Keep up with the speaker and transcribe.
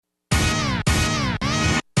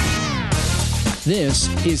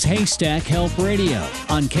This is Haystack Help Radio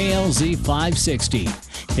on KLZ 560.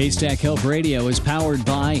 Haystack Help Radio is powered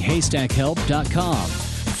by HaystackHelp.com.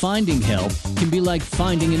 Finding help can be like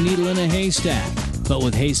finding a needle in a haystack, but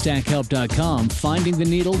with HaystackHelp.com, finding the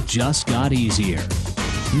needle just got easier.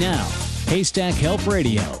 Now, Haystack Help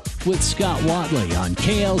Radio with Scott Watley on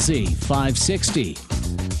KLZ 560.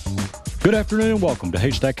 Good afternoon and welcome to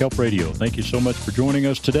Haystack Help Radio. Thank you so much for joining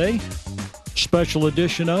us today. Special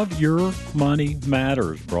edition of Your Money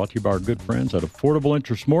Matters, brought to you by our good friends at Affordable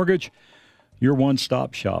Interest Mortgage, your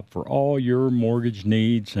one-stop shop for all your mortgage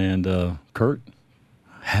needs. And Kurt,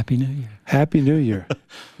 Happy New Year. Happy New Year.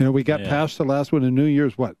 You know, we got past the last one, and New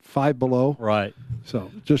Year's, 5 below? Right.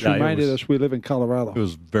 So just reminded us we live in Colorado. It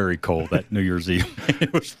was very cold that New Year's Eve.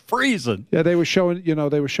 It was freezing. Yeah, they were showing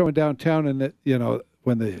downtown, and that,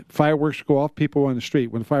 when the fireworks go off, people were on the street.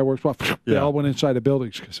 When the fireworks go off, they all went inside the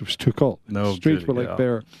buildings because it was too cold. No the streets kidding, were like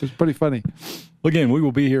bare. It was pretty funny. Again, we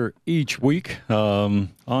will be here each week on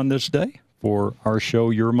this day for our show,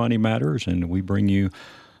 Your Money Matters, and we bring you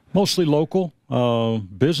mostly local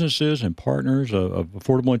businesses and partners of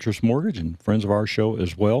Affordable Interest Mortgage and friends of our show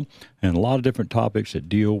as well, and a lot of different topics that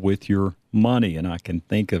deal with your money. And I can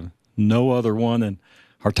think of no other one than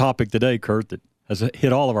our topic today, Kurt, that has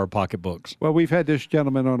hit all of our pocketbooks. Well, we've had this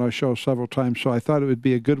gentleman on our show several times, so I thought it would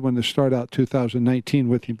be a good one to start out 2019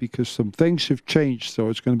 with him because some things have changed, so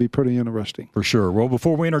it's going to be pretty interesting. For sure. Well,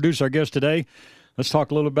 before we introduce our guest today, let's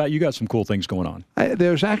talk a little about, you got some cool things going on.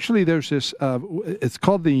 There's this, it's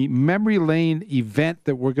called the Memory Lane event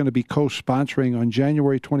that we're going to be co-sponsoring on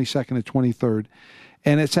January 22nd and 23rd.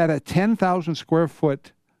 And it's at a 10,000 square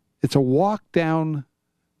foot, it's a walk-down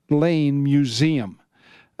lane museum.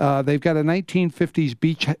 They've got a 1950s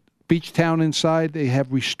beach town inside. They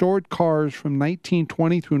have restored cars from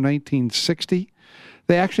 1920 through 1960.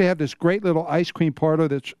 They actually have this great little ice cream parlor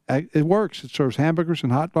it works. It serves hamburgers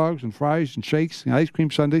and hot dogs and fries and shakes and ice cream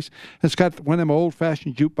sundaes. It's got one of them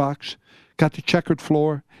old-fashioned jukebox. Got the checkered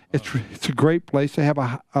floor. It's a great place. They have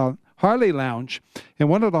a Harley lounge, and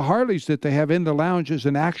one of the Harleys that they have in the lounge is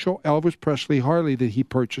an actual Elvis Presley Harley that he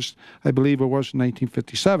purchased. I believe it was in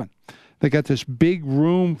 1957. They got this big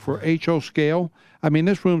room for HO scale. I mean,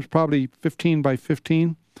 this room's probably 15 by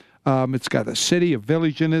 15. It's got a city, a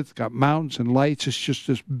village in it. It's got mountains and lights. It's just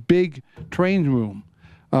this big train room.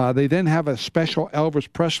 They then have a special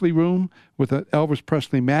Elvis Presley room with an Elvis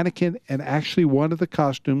Presley mannequin and actually one of the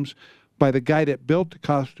costumes by the guy that built the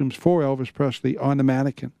costumes for Elvis Presley on the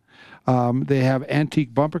mannequin. They have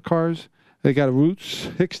antique bumper cars. They got a Route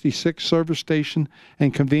 66 service station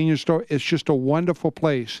and convenience store. It's just a wonderful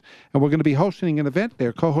place. And we're going to be hosting an event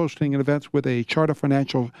there, co-hosting an event with a Charter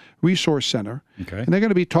Financial Resource Center. Okay. And they're going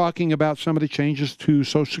to be talking about some of the changes to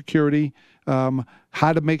Social Security,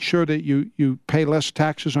 how to make sure that you pay less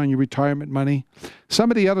taxes on your retirement money. Some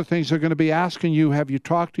of the other things they're going to be asking you, have you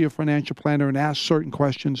talked to your financial planner and asked certain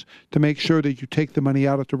questions to make sure that you take the money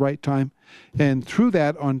out at the right time? And through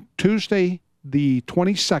that, on Tuesday, the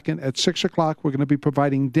 22nd at 6 o'clock, we're going to be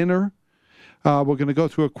providing dinner. We're going to go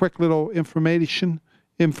through a quick little information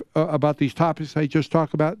about these topics I just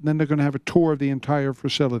talked about, and then they're going to have a tour of the entire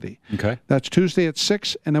facility. Okay. That's Tuesday at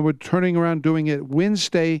 6, and then we're turning around doing it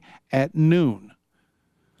Wednesday at noon.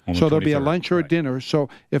 So there'll be a lunch or a dinner. So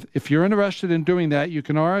if you're interested in doing that, you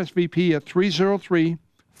can RSVP at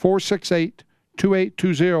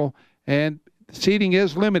 303-468-2820, and seating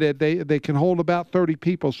is limited. They can hold about 30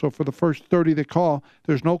 people. So for the first 30 that call,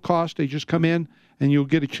 there's no cost. They just come in, and you'll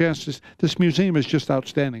get a chance to. This museum is just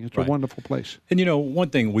outstanding. It's a wonderful place. And, one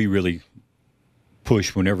thing we really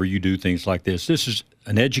push whenever you do things like this is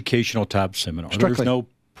an educational type seminar. Strictly. There's no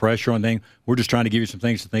pressure on things. We're just trying to give you some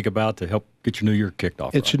things to think about to help get your new year kicked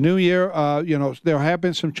off. It's a new year. There have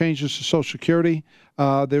been some changes to Social Security.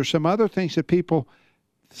 There's some other things that people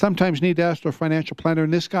sometimes need to ask their financial planner.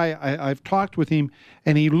 And this guy, I've talked with him,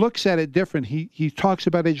 and he looks at it different. He talks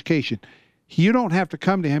about education. You don't have to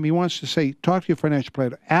come to him. He wants to say, talk to your financial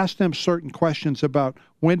planner. Ask them certain questions about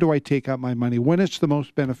when do I take out my money, when it's the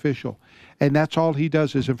most beneficial. And that's all he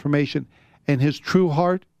does is information. And his true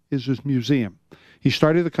heart is his museum. He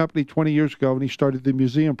started the company 20 years ago, and he started the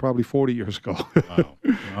museum probably 40 years ago. Wow.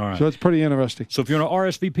 All right. So it's pretty interesting. So if you want to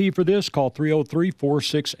RSVP for this, call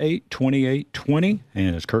 303-468-2820.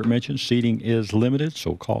 And as Kurt mentioned, seating is limited,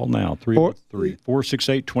 so call now,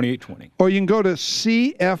 303-468-2820. Or you can go to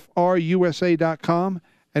CFRUSA.com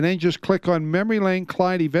and then just click on Memory Lane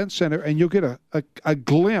Client Event Center, and you'll get a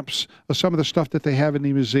glimpse of some of the stuff that they have in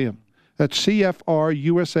the museum. That's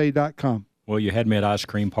CFRUSA.com. Well, you had me at ice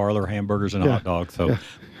cream parlor, hamburgers, and hot dogs. So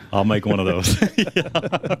I'll make one of those.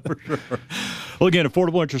 Yeah, for sure. Well, again,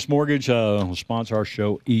 Affordable Interest Mortgage will sponsor our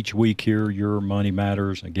show each week here. Your Money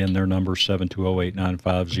Matters. Again, their number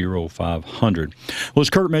 720-895-0500. Well, as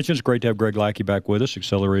Kurt mentioned, it's great to have Greg Lackey back with us,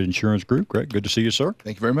 Accelerated Insurance Group. Greg, good to see you, sir.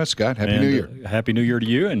 Thank you very much, Scott. Happy New Year. Happy New Year to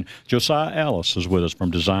you. And Josiah Ellis is with us from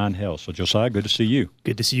Design Health. So, Josiah, good to see you.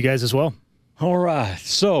 Good to see you guys as well. All right.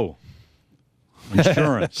 So,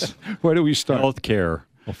 insurance. Where do we start? Healthcare.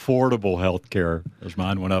 Affordable healthcare. As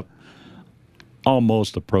mine went up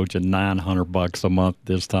almost approaching $900 a month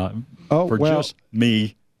this time. For just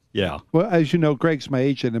me. Yeah. Well, as you know, Greg's my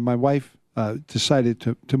agent, and my wife decided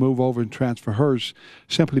to move over and transfer hers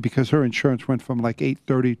simply because her insurance went from like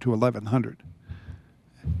 $830 to $1,100.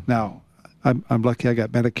 Now, I'm lucky I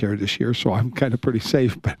got Medicare this year, so I'm kind of pretty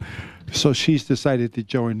safe. But so she's decided to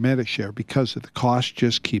join Medicare because of the cost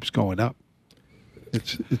just keeps going up.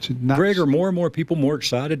 It's nuts. Greg, are more and more people more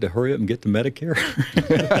excited to hurry up and get to Medicare?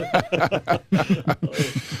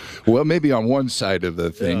 Well, maybe on one side of the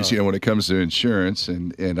things, when it comes to insurance,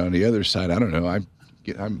 and on the other side, I don't know.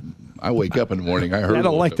 I wake up in the morning. I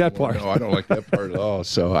don't like that part. No, I don't like that part at all.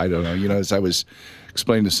 So I don't know. As I was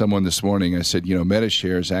explaining to someone this morning, I said,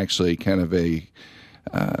 Medishare is actually kind of a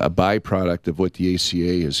byproduct of what the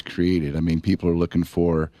ACA has created. I mean, people are looking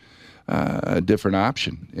for a different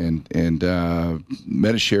option, and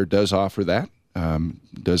Medishare does offer that.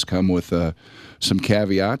 Does come with some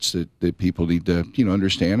caveats that people need to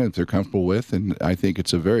understand and if they're comfortable with, and I think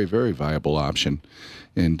it's a very, very viable option.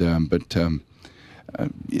 And the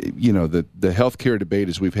healthcare debate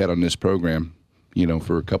as we've had on this program,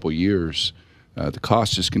 for a couple of years, the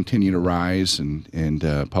costs just continue to rise, and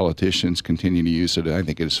politicians continue to use it. I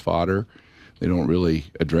think it's fodder. They don't really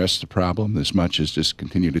address the problem as much as just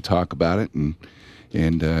continue to talk about it and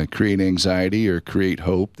create anxiety or create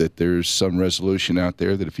hope that there's some resolution out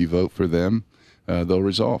there that if you vote for them, they'll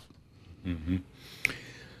resolve. Mm-hmm.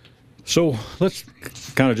 So let's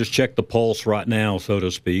kind of just check the pulse right now, so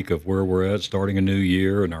to speak, of where we're at starting a new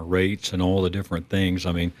year and our rates and all the different things.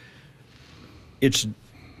 I mean, it's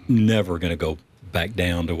never going to go back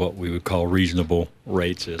down to what we would call reasonable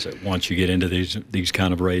rates, is it? Once you get into these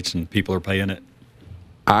kind of rates and people are paying it?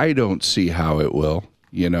 I don't see how it will.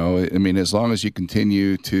 I mean, as long as you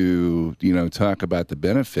continue to, talk about the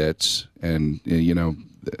benefits and,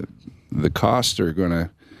 the costs are going to,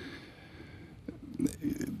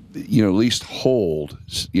 at least hold.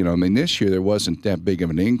 I mean, this year there wasn't that big of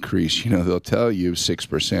an increase. They'll tell you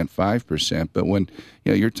 6%, 5%, but when,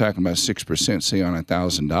 you're talking about 6%, say, on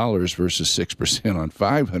 $1,000 versus 6% on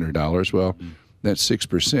 $500, well, that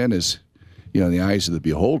 6% is, the eyes of the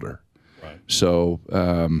beholder. Right. So,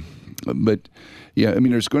 but, yeah, I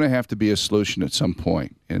mean, there's going to have to be a solution at some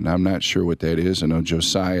point, and I'm not sure what that is. I know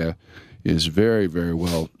Josiah is very, very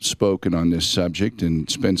well spoken on this subject and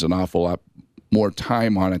spends an awful lot more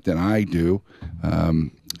time on it than I do,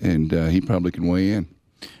 and he probably can weigh in.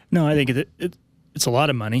 No, I think it's a lot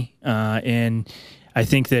of money, and I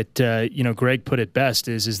think that Greg put it best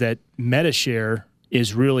is that Medishare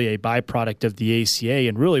is really a byproduct of the ACA,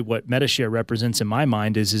 and really what Medishare represents in my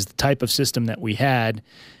mind is the type of system that we had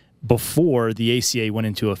before the ACA went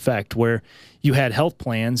into effect, where you had health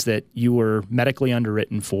plans that you were medically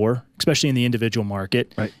underwritten for, especially in the individual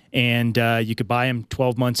market, right. And you could buy them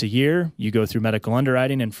 12 months a year. You go through medical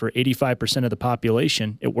underwriting, and for 85% of the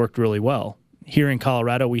population, it worked really well. Here in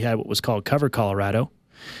Colorado, we had what was called Cover Colorado.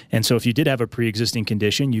 And so if you did have a pre-existing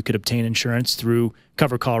condition, you could obtain insurance through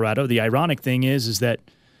Cover Colorado. The ironic thing is that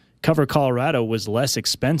Cover Colorado was less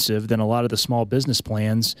expensive than a lot of the small business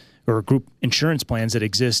plans or group insurance plans that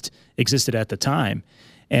existed at the time.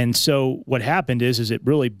 And so what happened is it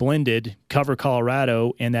really blended Cover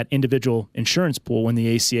Colorado and that individual insurance pool when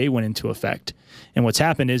the ACA went into effect. And what's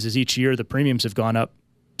happened is each year the premiums have gone up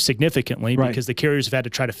significantly, right, because the carriers have had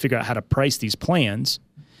to try to figure out how to price these plans.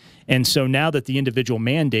 And so now that the individual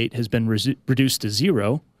mandate has been reduced to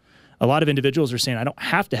zero, a lot of individuals are saying, I don't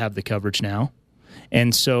have to have the coverage now.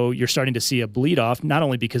 And so you're starting to see a bleed off, not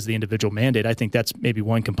only because of the individual mandate. I think that's maybe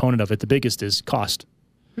one component of it. The biggest is cost.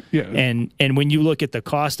 Yeah. And when you look at the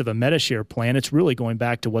cost of a Medishare plan, it's really going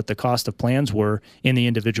back to what the cost of plans were in the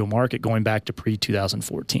individual market going back to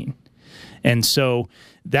pre-2014. And so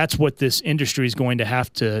that's what this industry is going to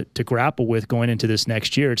have to grapple with going into this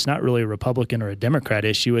next year. It's not really a Republican or a Democrat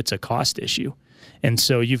issue. It's a cost issue. And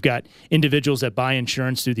so you've got individuals that buy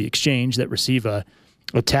insurance through the exchange that receive a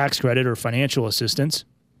tax credit or financial assistance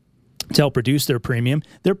to help reduce their premium.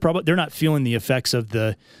 They're not feeling the effects of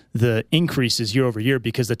the increases year over year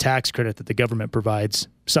because the tax credit that the government provides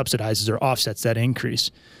subsidizes or offsets that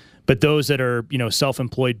increase. But those that are,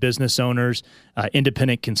 self-employed business owners,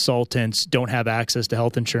 independent consultants, don't have access to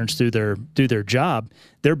health insurance through their job,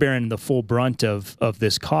 they're bearing the full brunt of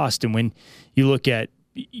this cost. And when you look at,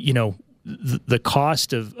 the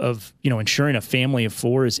cost of insuring a family of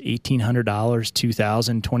four is $1,800,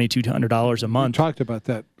 $2,000, $2,200 a month. We talked about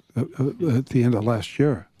that at the end of last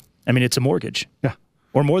year. I mean, it's a mortgage. Yeah.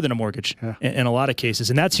 Or more than a mortgage in a lot of cases.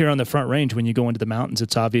 And that's here on the Front Range. When you go into the mountains,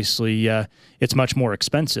 it's obviously, it's much more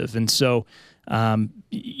expensive. And so, our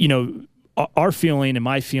feeling and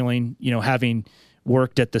my feeling, having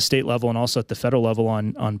worked at the state level and also at the federal level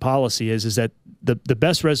on policy is that the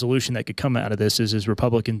best resolution that could come out of this is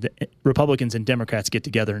Republicans and Democrats get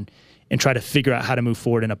together and try to figure out how to move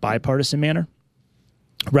forward in a bipartisan manner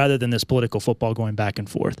rather than this political football going back and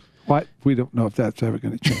forth. What? We don't know if that's ever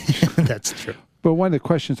going to change. That's true. But one of the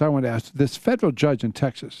questions I want to ask, this federal judge in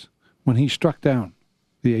Texas, when he struck down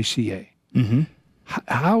the ACA,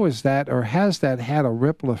 how is that, or has that had a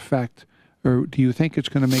ripple effect, or do you think it's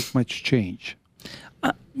going to make much change?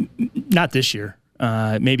 Not this year.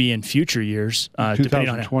 Maybe in future years,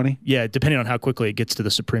 2020. Depending on how quickly it gets to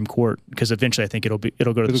the Supreme Court, because eventually I think it'll go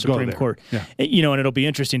to the Supreme Court. Yeah. And it'll be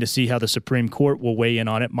interesting to see how the Supreme Court will weigh in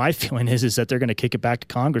on it. My feeling is that they're going to kick it back to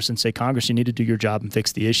Congress and say, Congress, you need to do your job and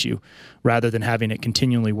fix the issue, rather than having it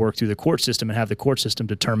continually work through the court system and have the court system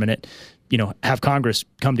determine it. Have Congress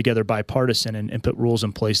come together bipartisan and put rules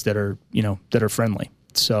in place that are friendly.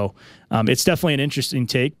 So it's definitely an interesting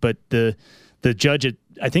take, but the judge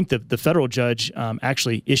I think the federal judge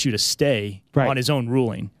actually issued a stay on his own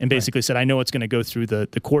ruling and basically said, I know it's going to go through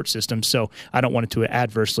the court system, so I don't want it to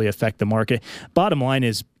adversely affect the market. Bottom line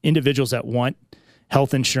is individuals that want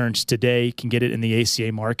health insurance today can get it in the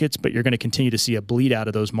ACA markets, but you're going to continue to see a bleed out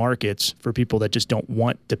of those markets for people that just don't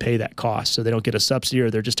want to pay that cost. So they don't get a subsidy,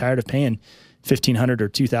 or they're just tired of paying $1,500 or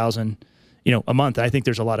 $2,000 a month. I think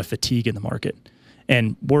there's a lot of fatigue in the market.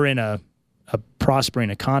 And we're in a prospering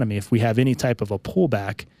economy. If we have any type of a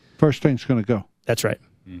pullback, first thing's going to go. That's right.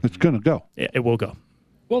 It's going to go. It will go.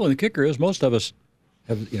 Well, and the kicker is most of us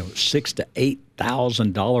have $6,000 to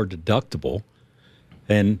 $8,000 deductible,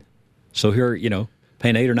 and so here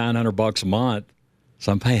paying $800 or $900 a month.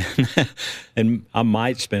 So I'm paying, and I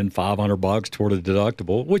might spend $500 toward a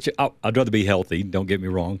deductible, which I'd rather be healthy. Don't get me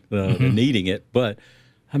wrong, than needing it. But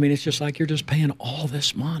I mean, it's just like you're just paying all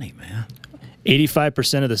this money, man.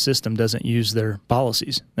 85% of the system doesn't use their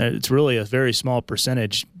policies. It's really a very small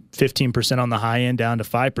percentage. 15% on the high end, down to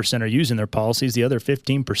 5% are using their policies. The other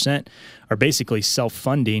 15% are basically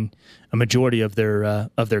self-funding a majority of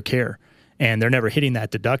their care, and they're never hitting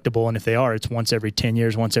that deductible. And if they are, it's once every 10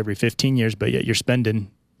 years, once every 15 years. But yet you're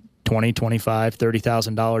spending $20,000, $25,000,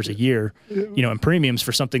 $30,000 a year, in premiums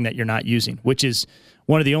for something that you're not using, which is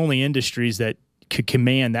one of the only industries that could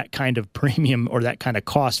command that kind of premium or that kind of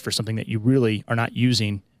cost for something that you really are not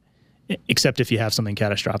using, except if you have something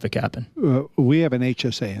catastrophic happen. We have an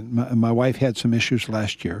HSA, and my wife had some issues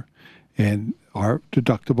last year, and our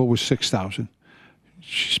deductible was $6,000.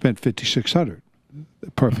 She spent $5,600.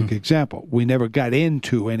 Perfect example. We never got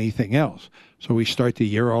into anything else, so we start the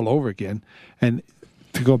year all over again. And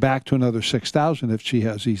to go back to another $6,000 if she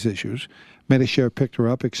has these issues, Medishare picked her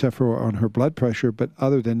up except for on her blood pressure, but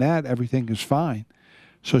other than that, everything is fine.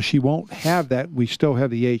 So she won't have that. We still have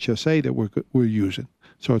the HSA that we're using,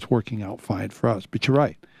 so it's working out fine for us. But you're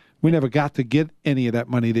right. We never got to get any of that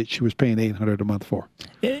money that she was paying $800 a month for.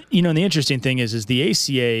 And the interesting thing is the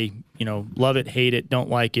ACA, love it, hate it, don't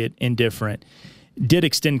like it, indifferent, did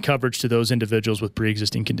extend coverage to those individuals with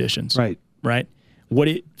pre-existing conditions. Right. What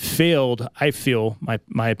it failed, I feel,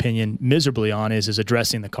 my opinion, miserably on is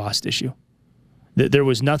addressing the cost issue. There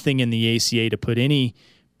was nothing in the ACA to put any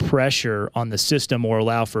pressure on the system or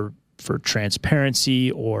allow for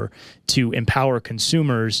transparency or to empower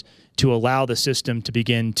consumers to allow the system to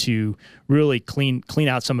begin to really clean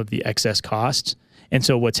out some of the excess costs. And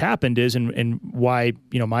so what's happened is, and why,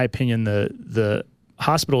 my opinion, the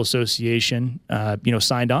Hospital Association,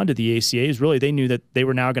 signed on to the ACA is really they knew that they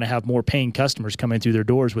were now going to have more paying customers coming through their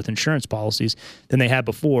doors with insurance policies than they had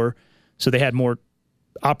before. So they had more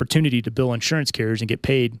opportunity to bill insurance carriers and get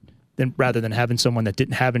paid rather than having someone that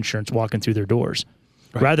didn't have insurance walking through their doors,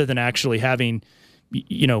 rather than actually having,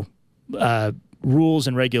 rules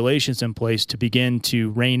and regulations in place to begin to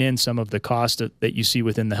rein in some of the cost that you see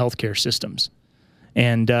within the healthcare systems.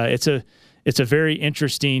 And it's a very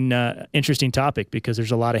interesting topic because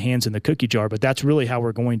there's a lot of hands in the cookie jar, but that's really how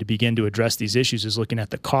we're going to begin to address these issues, is looking at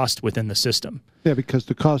the cost within the system. Yeah, because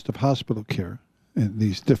the cost of hospital care in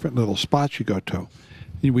these different little spots you go to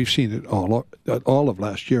We've seen it all of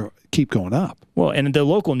last year keep going up. Well, and the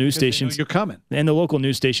local news stations, you're coming, and the local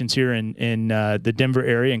news stations here in the Denver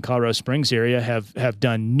area and Colorado Springs area have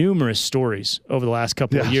done numerous stories over the last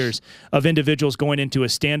couple of years of individuals going into a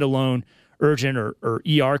standalone urgent or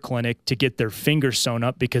ER clinic to get their fingers sewn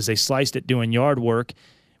up because they sliced it doing yard work.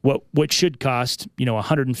 What should cost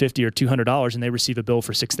 $150 or $200, and they receive a bill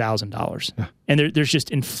for $6,000. Yeah. And there's just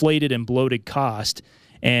inflated and bloated cost,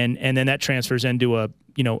 and then that transfers into a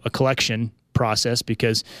collection process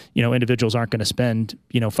because individuals aren't going to spend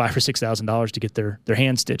 $5,000 or $6,000 to get their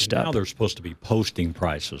hand stitched up. Now they're supposed to be posting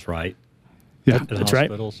prices, right? Yeah, that's right.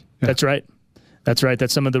 Yeah. That's right. That's right.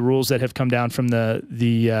 That's some of the rules that have come down from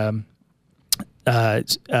the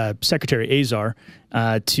Secretary Azar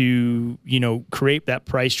to create that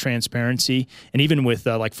price transparency, and even with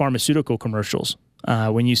like pharmaceutical commercials.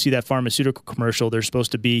 When you see that pharmaceutical commercial, there's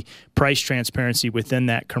supposed to be price transparency within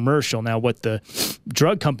that commercial. Now, what the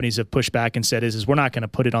drug companies have pushed back and said is we're not going to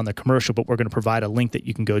put it on the commercial, but we're going to provide a link that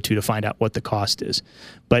you can go to find out what the cost is.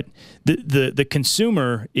 But the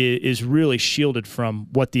consumer is really shielded from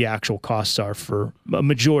what the actual costs are for a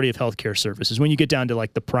majority of healthcare services. When you get down to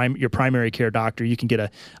like your primary care doctor, you can get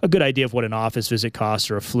a good idea of what an office visit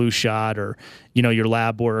costs or a flu shot or your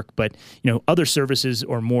lab work. But other services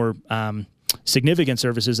or more significant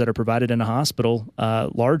services that are provided in a hospital,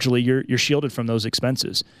 largely you're shielded from those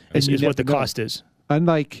expenses. Is what the cost is.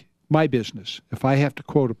 Unlike my business, if I have to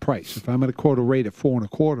quote a price, if I'm going to quote a rate of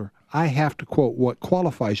 4.25, I have to quote what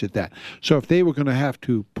qualifies at that. So if they were going to have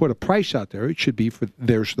to put a price out there, it should be for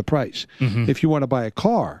there's the price. Mm-hmm. If you want to buy a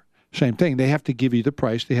car, same thing. They have to give you the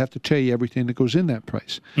price. They have to tell you everything that goes in that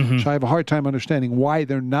price. Mm-hmm. So I have a hard time understanding why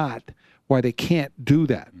they can't do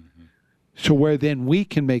that. So where then we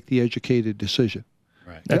can make the educated decision.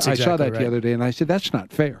 Right. That's exactly I saw that the other day, and I said, that's not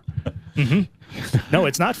fair. Mm-hmm. No,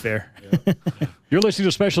 it's not fair. You're listening to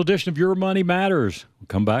a special edition of Your Money Matters. We'll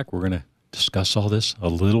come back. We're going to discuss all this a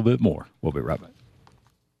little bit more. We'll be right back.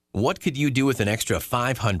 What could you do with an extra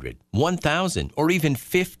 $500, $1,000, or even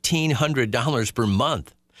 $1,500 per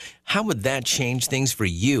month? How would that change things for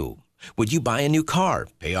you? Would you buy a new car,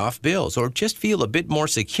 pay off bills, or just feel a bit more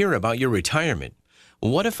secure about your retirement?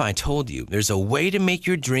 What if I told you there's a way to make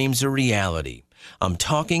your dreams a reality? I'm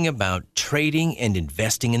talking about trading and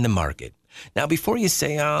investing in the market. Now, before you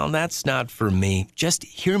say, oh, that's not for me, just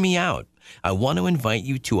hear me out. I want to invite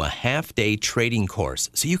you to a half-day trading course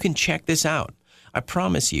so you can check this out. I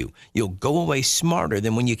promise you, you'll go away smarter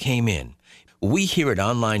than when you came in. We here at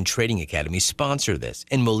Online Trading Academy sponsor this,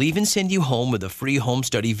 and we'll even send you home with a free home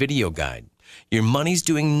study video guide. Your money's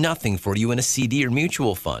doing nothing for you in a CD or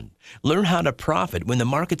mutual fund. Learn how to profit when the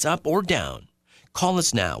market's up or down. Call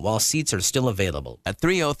us now while seats are still available at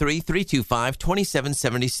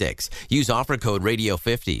 303-325-2776. Use offer code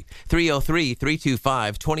radio50.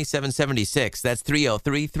 303-325-2776. That's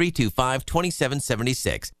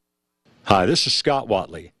 303-325-2776. Hi, this is Scott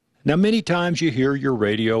Watley. Now, many times you hear your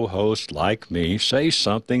radio host like me say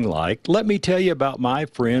something like, let me tell you about my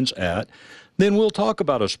friends at... Then we'll talk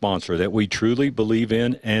about a sponsor that we truly believe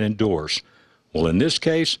in and endorse. Well, in this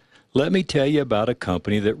case, let me tell you about a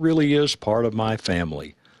company that really is part of my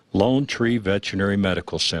family, Lone Tree Veterinary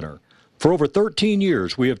Medical Center. For over 13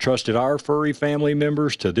 years, we have trusted our furry family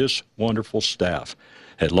members to this wonderful staff.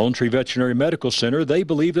 At Lone Tree Veterinary Medical Center, they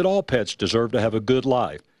believe that all pets deserve to have a good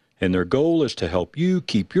life, and their goal is to help you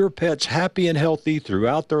keep your pets happy and healthy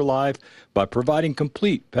throughout their life by providing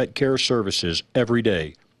complete pet care services every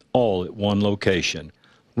day, all at one location.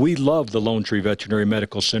 We love the Lone Tree Veterinary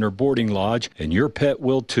Medical Center boarding lodge, and your pet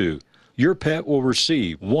will too. Your pet will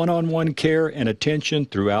receive one-on-one care and attention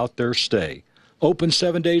throughout their stay. Open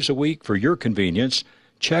 7 days a week for your convenience.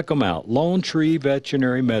 Check them out. Lone Tree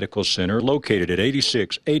Veterinary Medical Center, located at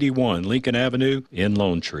 8681 Lincoln Avenue in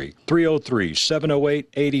Lone Tree.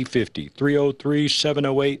 303-708-8050.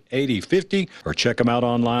 303-708-8050. Or check them out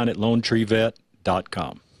online at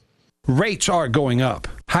LoneTreeVet.com. Rates are going up.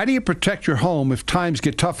 How do you protect your home if times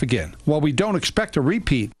get tough again? While we don't expect a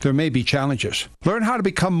repeat, there may be challenges. Learn how to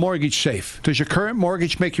become mortgage safe. Does your current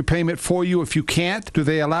mortgage make your payment for you if you can't? Do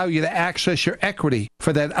they allow you to access your equity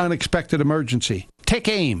for that unexpected emergency? Take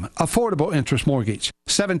AIM, Affordable Interest Mortgage,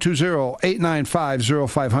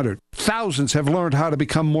 720-895-0500. Thousands have learned how to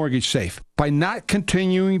become mortgage safe. by not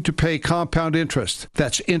continuing to pay compound interest.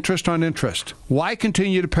 That's interest on interest. Why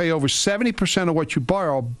continue to pay over 70% of what you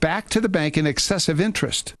borrow back to the bank in excessive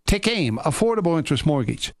interest? Take AIM, Affordable Interest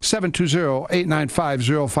Mortgage,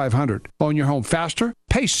 720-895-0500. Own your home faster,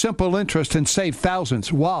 pay simple interest, and save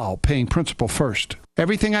thousands while paying principal first.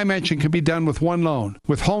 Everything I mentioned can be done with one loan.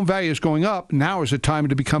 With home values going up, now is the time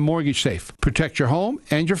to become mortgage safe. Protect your home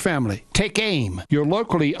and your family. Take AIM, your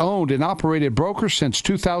locally owned and operated broker since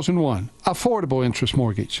 2001. Affordable Interest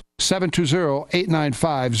Mortgage,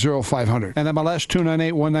 720-895-0500. And MLS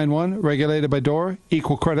 298191, regulated by DORA,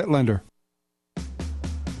 equal credit lender.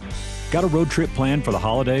 Got a road trip planned for the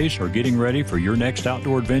holidays or getting ready for your next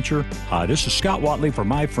outdoor adventure? Hi, this is Scott Watley for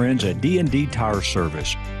my friends at D&D Tire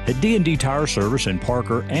Service. At D&D Tire Service in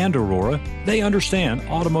Parker and Aurora, they understand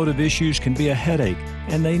automotive issues can be a headache,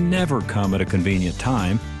 and they never come at a convenient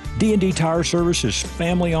time. D&D Tire Service is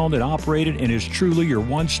family-owned and operated and is truly your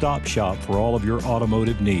one-stop shop for all of your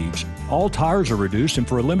automotive needs. All tires are reduced, and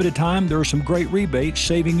for a limited time, there are some great rebates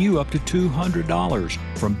saving you up to $200.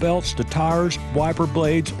 From belts to tires, wiper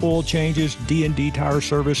blades, oil changes, D&D Tire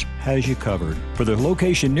Service has you covered. For the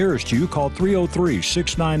location nearest you, call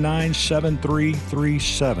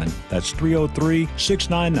 303-699-7337. That's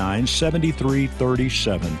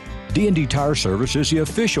 303-699-7337. D&D Tire Service is the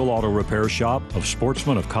official auto repair shop of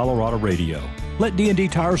Sportsman of Colorado Radio. Let D&D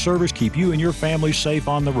Tire Service keep you and your family safe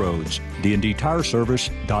on the roads.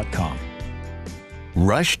 DNDTireservice.com.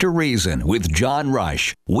 Rush to Reason with John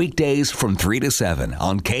Rush. Weekdays from 3 to 7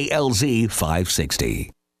 on KLZ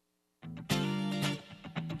 560.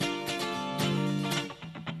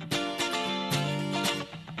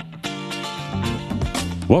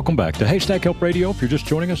 Welcome back to Haystack Help Radio. If you're just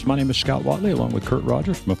joining us, my name is Scott Watley, along with Kurt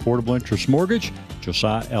Rogers from Affordable Interest Mortgage.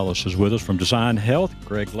 Josiah Ellis is with us from Design Health.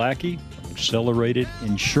 Greg Lackey from Accelerated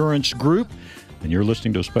Insurance Group. And you're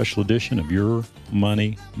listening to a special edition of Your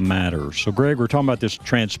Money Matters. So, Greg, we're talking about this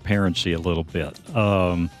transparency a little bit.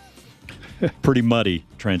 Pretty muddy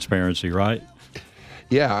transparency, right?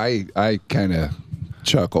 Yeah, I kind of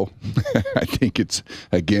chuckle. I think it's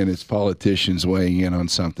politicians weighing in on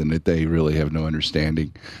something that they really have no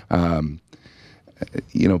understanding.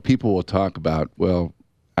 People will talk about, well,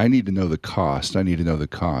 I need to know the cost.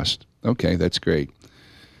 Okay, that's great.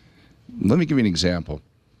 Let me give you an example.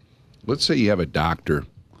 Let's say you have a doctor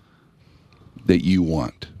that you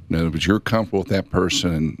want. In other words, you're comfortable with that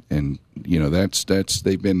person, and that's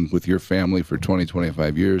they've been with your family for 20,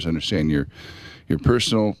 25 years, understand your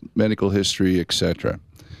personal medical history, etc.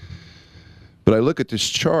 But I look at this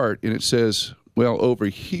chart and it says, well, over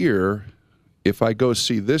here, if I go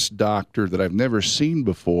see this doctor that I've never seen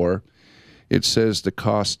before, it says the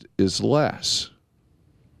cost is less.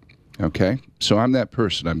 Okay? So I'm that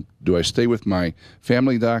person. Do I stay with my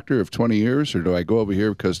family doctor of 20 years, or do I go over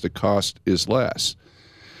here because the cost is less?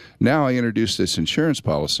 Now I introduce this insurance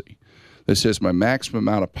policy that says my maximum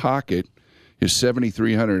out of pocket is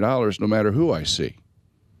 $7,300 no matter who I see.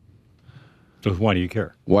 So why do you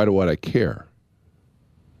care? Why do I care?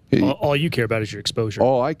 All you care about is your exposure.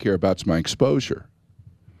 All I care about is my exposure.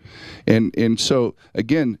 And so,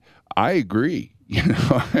 again, I agree.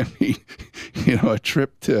 A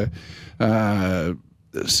trip to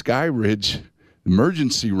Sky Ridge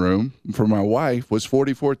emergency room for my wife was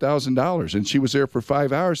 $44,000, and she was there for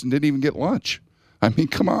 5 hours and didn't even get lunch. I mean,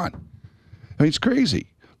 come on. I mean, it's crazy.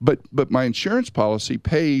 But my insurance policy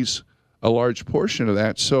pays a large portion of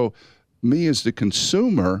that. So me as the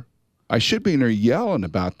consumer, I should be in there yelling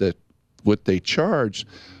about what they charge.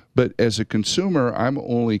 But as a consumer, I'm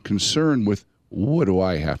only concerned with, what do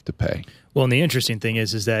I have to pay? Well, and the interesting thing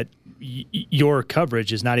is that your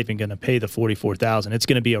coverage is not even going to pay the $44,000. It's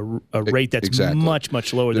going to be a rate that's much,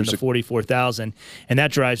 much lower than the $44,000. And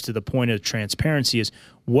that drives to the point of transparency is,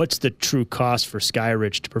 what's the true cost for Sky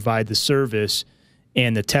Ridge to provide the service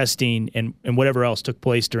and the testing and whatever else took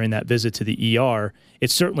place during that visit to the ER? It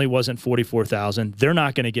certainly wasn't $44,000. They're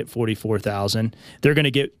not going to get $44,000. They're going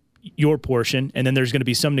to get your portion, and then there's going to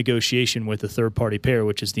be some negotiation with a third-party payer,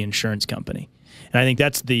 which is the insurance company. And I think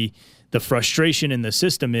that's the frustration in the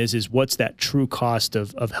system is what's that true cost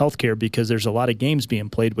of healthcare, because there's a lot of games being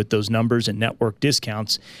played with those numbers and network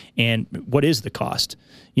discounts. And what is the cost?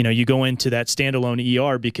 You go into that standalone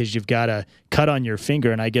ER because you've got a cut on your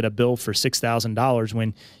finger, and I get a bill for $6,000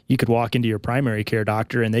 when you could walk into your primary care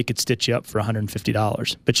doctor and they could stitch you up for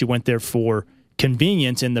 $150. But you went there for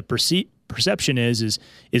convenience, and the perception is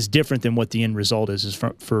different than what the end result is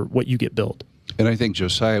for what you get billed. And I think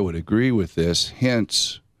Josiah would agree with this.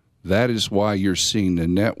 Hence, that is why you're seeing the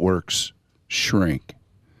networks shrink.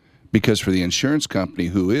 Because for the insurance company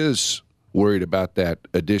who is worried about that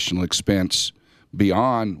additional expense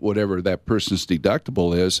beyond whatever that person's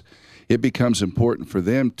deductible is, it becomes important for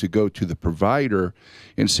them to go to the provider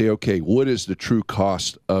and say, okay, what is the true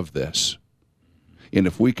cost of this? And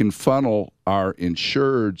if we can funnel our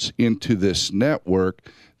insureds into this network,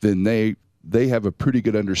 then they have a pretty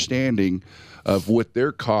good understanding of what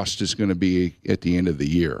their cost is going to be at the end of the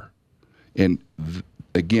year. And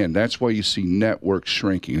again, that's why you see networks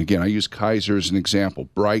shrinking. Again, I use Kaiser as an example.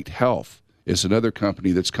 Bright Health is another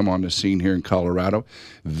company that's come on the scene here in Colorado.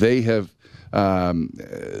 They have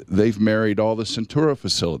they've married all the Centura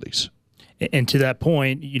facilities. And to that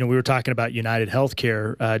point, we were talking about United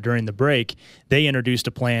Healthcare during the break. They introduced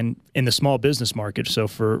a plan in the small business market, so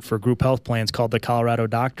for group health plans, called the Colorado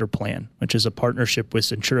Doctor Plan, which is a partnership with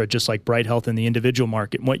Centura, just like Bright Health in the individual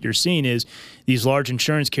market. And what you're seeing is these large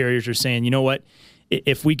insurance carriers are saying, you know what,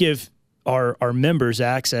 if we give our members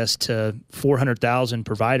access to 400,000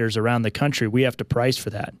 providers around the country, we have to price for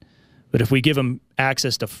that. But if we give them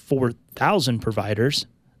access to 4,000 providers,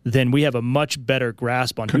 then we have a much better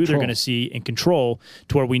grasp on who they're going to see and control,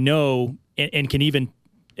 to where we know and can even,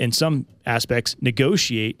 in some aspects,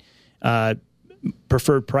 negotiate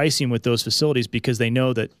preferred pricing with those facilities, because they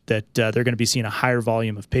know that they're going to be seeing a higher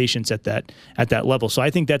volume of patients at that level. So I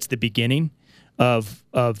think that's the beginning of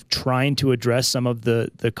trying to address some of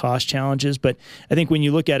the cost challenges. But I think when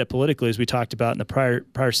you look at it politically, as we talked about in the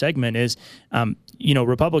prior segment, is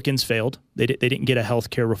Republicans failed. They didn't get a health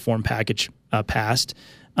care reform package passed.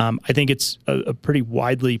 I think it's a pretty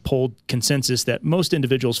widely polled consensus that most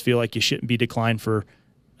individuals feel like you shouldn't be declined for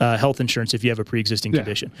health insurance if you have a pre-existing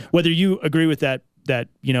condition. Whether you agree with that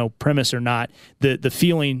premise or not, the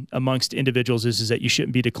feeling amongst individuals is that you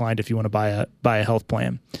shouldn't be declined if you want to buy a health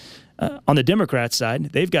plan. On the Democrat side,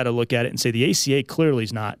 they've got to look at it and say the ACA clearly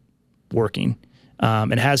is not working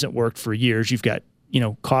and hasn't worked for years. You've got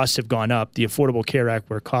costs have gone up. The Affordable Care Act,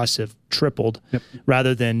 where costs have tripled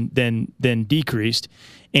rather than decreased,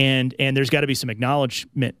 and there's got to be some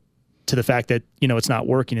acknowledgement to the fact that it's not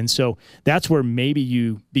working. And so that's where maybe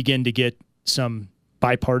you begin to get some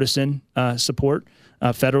bipartisan support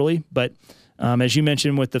federally. But as you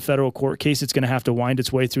mentioned, with the federal court case, it's going to have to wind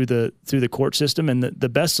its way through the court system. And the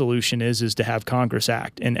best solution is to have Congress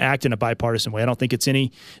act in a bipartisan way. I don't think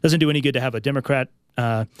doesn't do any good to have a Democrat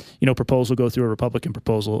proposal go through a Republican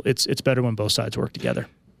proposal. It's better when both sides work together.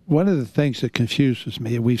 One of the things that confuses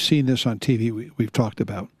me, and we've seen this on TV, we've talked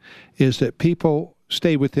about, is that people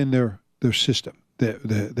stay within their system.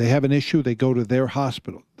 They have an issue, they go to their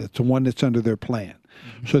hospital. That's the one that's under their plan.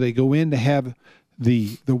 Mm-hmm. So they go in to have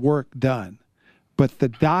the work done, but the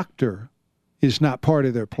doctor is not part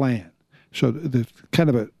of their plan. So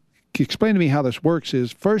explain to me how this works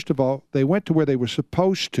is, first of all, they went to where they were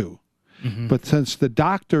supposed to, mm-hmm. but since the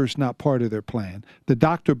doctor's not part of their plan, the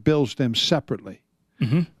doctor bills them separately.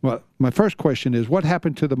 Mm-hmm. Well, my first question is, what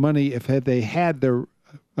happened to the money if they had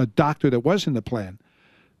a doctor that was in the plan?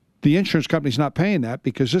 The insurance company's not paying that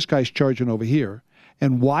because this guy's charging over here.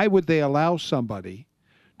 And why would they allow somebody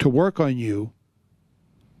to work on you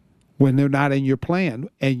when they're not in your plan?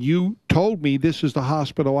 And you told me this is the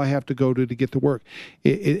hospital I have to go to get to work.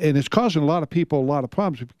 And it's causing a lot of people a lot of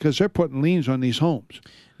problems because they're putting liens on these homes.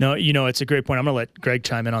 No, it's a great point. I'm going to let Greg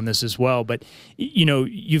chime in on this as well. But,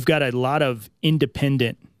 you've got a lot of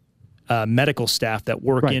independent medical staff that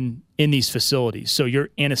work in these facilities. So your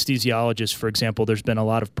anesthesiologist, for example, there's been a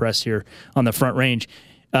lot of press here on the Front Range,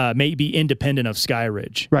 may be independent of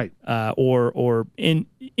Skyridge, right? Or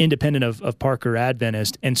independent of Parker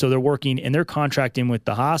Adventist. And so they're working and they're contracting with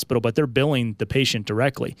the hospital, but they're billing the patient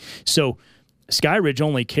directly. So Skyridge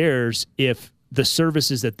only cares if the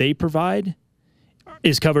services that they provide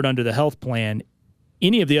is covered under the health plan.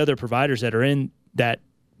 Any of the other providers that are in that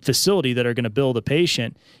facility that are going to bill the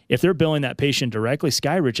patient, if they're billing that patient directly,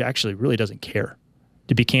 Skyridge actually really doesn't care.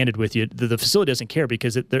 To be candid with you, the facility doesn't care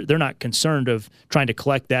because they're not concerned of trying to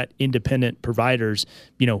collect that independent provider's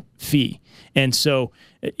fee. And so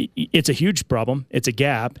it's a huge problem. It's a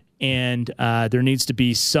gap, and there needs to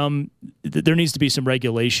be some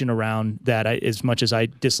regulation around that. As much as I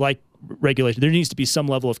dislike regulation, there needs to be some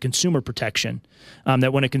level of consumer protection,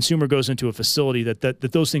 that when a consumer goes into a facility that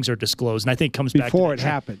those things are disclosed. And I think comes back before it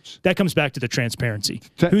happens. That comes back to the transparency.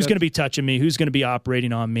 Who's going to be touching me? Who's going to be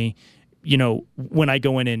operating on me? When I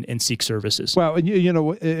go in and seek services. Well, and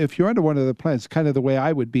if you're under one of the plans, kind of the way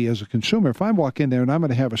I would be as a consumer, if I walk in there and I'm going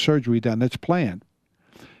to have a surgery done that's planned,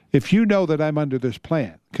 if you know that I'm under this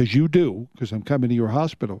plan, because you do, because I'm coming to your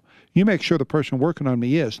hospital, you make sure the person working on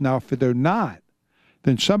me is. Now, if they're not,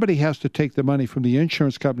 then somebody has to take the money from the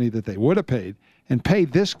insurance company that they would have paid and pay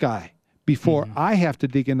this guy before I have to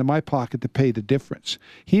dig into my pocket to pay the difference.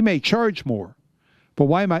 He may charge more,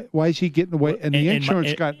 But why is he getting away? And the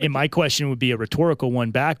insurance got. And my question would be, a rhetorical one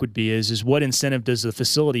back would be, is what incentive does the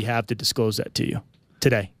facility have to disclose that to you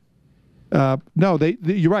today? No,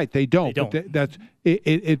 you're right. They don't. They don't. But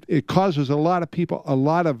it causes a lot of people a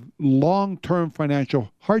lot of long-term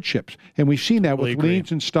financial hardships, and we've seen that with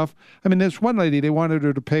liens and stuff. I mean, there's one lady, they wanted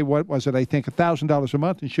her to pay, what was it? I think $1,000 a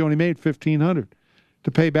month, and she only made $1,500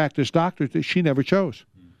 to pay back this doctor that she never chose.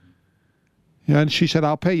 And she said,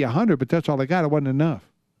 "I'll pay you $100, but that's all I got. It wasn't enough."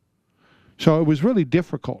 So it was really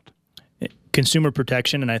difficult. Consumer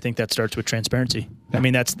protection, and I think that starts with transparency. Yeah. I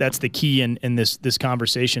mean, that's the key in this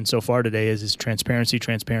conversation so far today is transparency.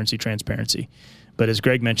 But as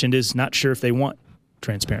Greg mentioned, is not sure if they want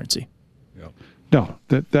transparency. Yeah. No,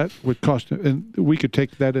 that would cost, and we could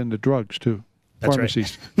take that into drugs too. That's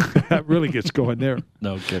Pharmacies. Right. That really gets going there.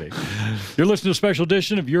 No kidding. You're listening to a special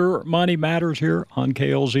edition of Your Money Matters here on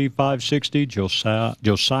KLZ 560.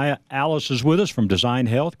 Josiah Alice is with us from Design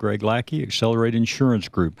Health. Greg Lackey, Accelerate Insurance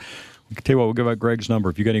Group. I can tell you what, we'll give out Greg's number.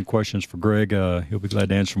 If you got any questions for Greg, he'll be glad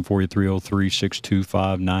to answer them for you.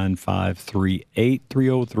 303-625-9538.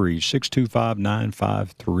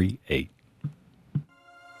 303-625-9538.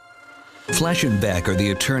 Flesh and Beck are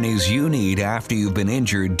the attorneys you need after you've been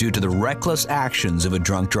injured due to the reckless actions of a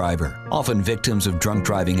drunk driver. Often victims of drunk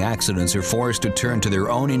driving accidents are forced to turn to their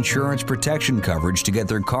own insurance protection coverage to get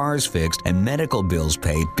their cars fixed and medical bills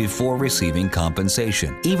paid before receiving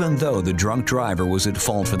compensation, even though the drunk driver was at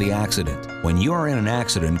fault for the accident. When you are in an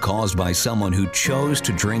accident caused by someone who chose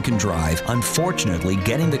to drink and drive, unfortunately,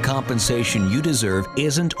 getting the compensation you deserve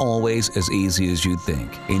isn't always as easy as you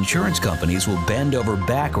think. Insurance companies will bend over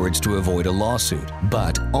backwards to avoid a lawsuit,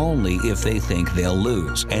 but only if they think they'll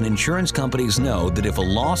lose. And insurance companies know that if a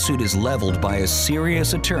lawsuit is leveled by a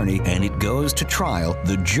serious attorney and it goes to trial,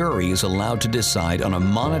 the jury is allowed to decide on a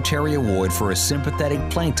monetary award for a sympathetic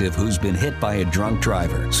plaintiff who's been hit by a drunk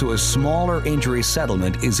driver. So a smaller injury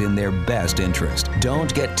settlement is in their best interest.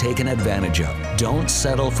 Don't get taken advantage of. Don't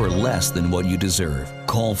settle for less than what you deserve.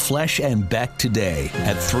 Call Flesh and Beck today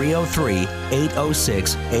at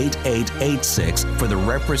 303-806-8886 for the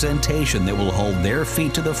representation that will hold their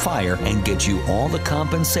feet to the fire and get you all the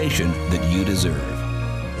compensation that you deserve.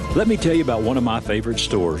 Let me tell you about one of my favorite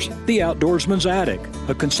stores, The Outdoorsman's Attic,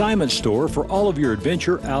 a consignment store for all of your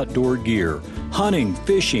adventure outdoor gear. Hunting,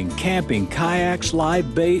 fishing, camping, kayaks,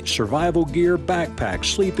 live bait, survival gear, backpacks,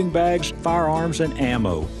 sleeping bags, firearms, and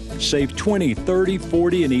ammo. Save 20, 30,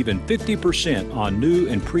 40, and even 50% on new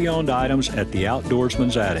and pre-owned items at The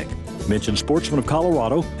Outdoorsman's Attic. Mention Sportsman of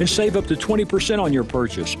Colorado and save up to 20% on your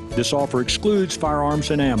purchase. This offer excludes firearms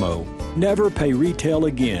and ammo. Never pay retail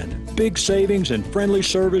again. Big savings and friendly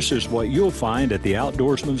service is what you'll find at The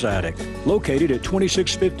Outdoorsman's Attic, located at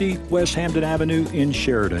 2650 West Hampton Avenue in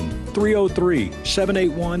Sheridan.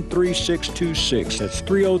 303-781-3626. That's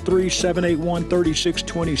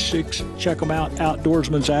 303-781-3626. Check them out,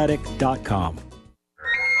 outdoorsmansattic.com.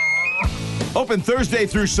 Open Thursday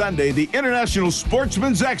through Sunday, the International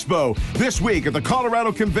Sportsman's Expo, this week at the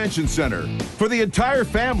Colorado Convention Center. For the entire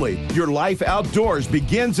family, your life outdoors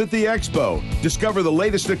begins at the Expo. Discover the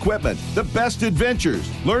latest equipment, the best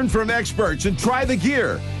adventures, learn from experts, and try the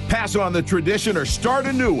gear. Pass on the tradition or start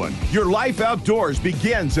a new one. Your life outdoors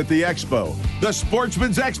begins at the Expo. The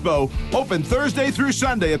Sportsman's Expo, open Thursday through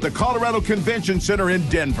Sunday at the Colorado Convention Center in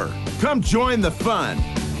Denver. Come join the fun.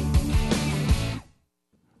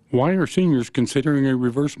 Why are seniors considering a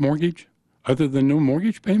reverse mortgage other than no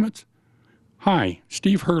mortgage payments? Hi,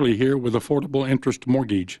 Steve Hurley here with Affordable Interest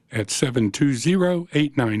Mortgage at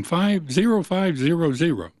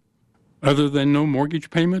 720-895-0500. Other than no mortgage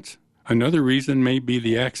payments? Another reason may be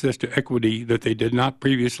the access to equity that they did not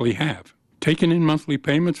previously have. Taking in monthly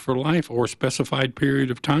payments for life or a specified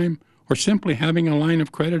period of time, or simply having a line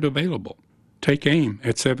of credit available. Take AIM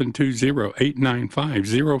at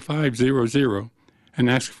 720-895-0500. and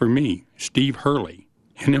ask for me, Steve Hurley.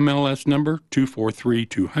 NMLS number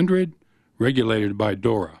 243200, regulated by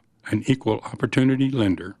DORA, an equal opportunity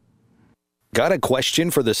lender. Got a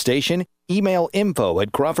question for the station? Email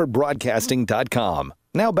info@crawfordbroadcasting.com.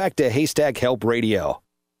 Now back to Haystack Help Radio.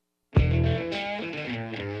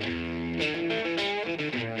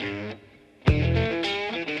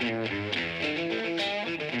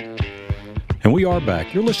 And we are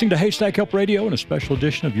back. You're listening to Haystack Help Radio and a special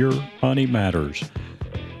edition of Your Money Matters.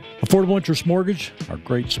 Affordable Interest Mortgage, our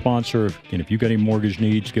great sponsor. And if you've got any mortgage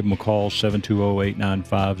needs, give them a call,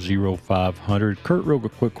 720-895-0500. Kurt, real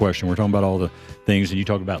quick question. We're talking about all the things, and you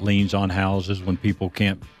talk about liens on houses when people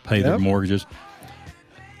can't pay their mortgages.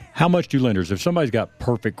 How much do lenders, if somebody's got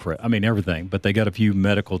perfect credit, I mean everything, but they got a few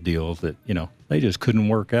medical deals that, they just couldn't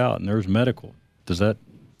work out, and there's medical. Does that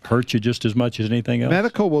hurt you just as much as anything else?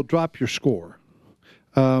 Medical will drop your score.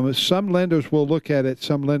 Some lenders will look at it,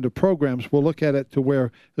 some lender programs will look at it to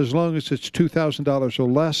where as long as it's $2,000 or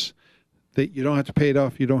less, that you don't have to pay it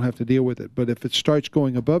off, you don't have to deal with it. But if it starts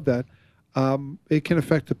going above that, it can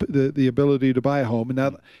affect the ability to buy a home. And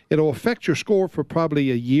now it'll affect your score for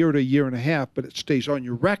probably a year to a year and a half, but it stays on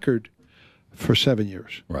your record for 7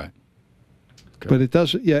 years. Right. Okay. But it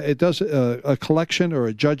does, a collection or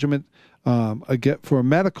a judgment for a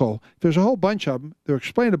medical. There's a whole bunch of them. They're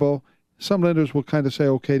explainable. Some lenders will kind of say,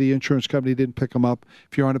 okay, the insurance company didn't pick them up.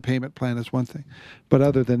 If you're on a payment plan, it's one thing. But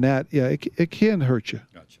other than that, it can hurt you.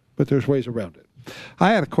 Gotcha. But there's ways around it.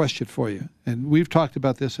 I had a question for you, and we've talked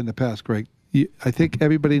about this in the past, Greg. I think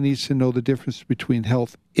everybody needs to know the difference between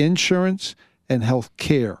health insurance and health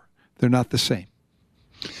care. They're not the same.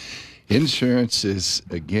 Insurance is,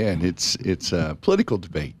 again, it's a political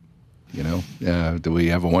debate. You know, do we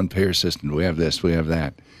have a one-payer system? Do we have this? Do we have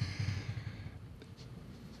that?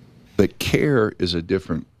 But care is a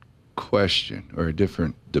different question or a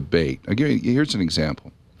different debate. I'll give you, here's an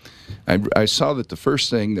example. I saw that the first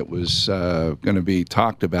thing that was going to be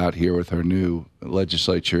talked about here with our new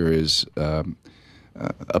legislature is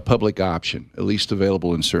a public option, at least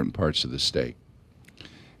available in certain parts of the state.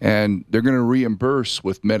 And they're going to reimburse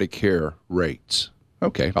with Medicare rates.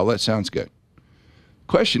 Okay, all that sounds good.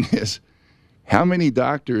 Question is, how many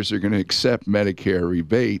doctors are going to accept Medicare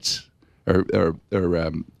rebates or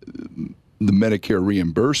the Medicare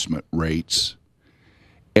reimbursement rates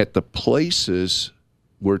at the places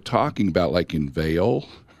we're talking about, like in Vail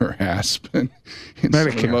or Aspen? In some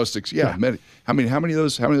of the most, how many of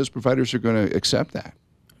those providers are going to accept that?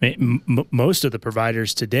 Most of the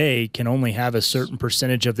providers today can only have a certain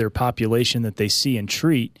percentage of their population that they see and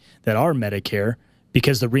treat that are Medicare,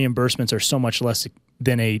 because the reimbursements are so much less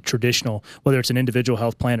than a traditional, whether it's an individual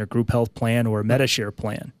health plan or group health plan or a Medishare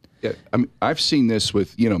plan. Yeah, I mean, I've seen this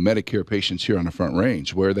with Medicare patients here on the Front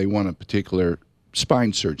Range, where they want a particular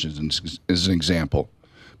spine surgeon as an example,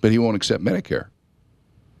 but he won't accept Medicare.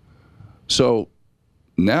 So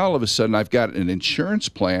now all of a sudden I've got an insurance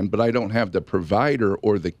plan, but I don't have the provider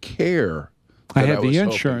or the care. I have the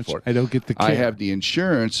insurance, I don't get the care. I have the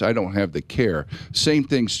insurance, I don't have the care. Same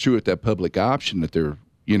thing's true with that public option that they're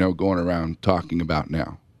going around talking about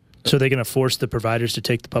now. So they're going to force the providers to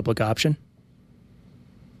take the public option?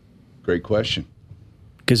 Great question.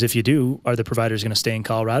 Because if you do, are the providers going to stay in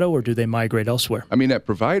Colorado, or do they migrate elsewhere? I mean, that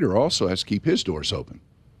provider also has to keep his doors open.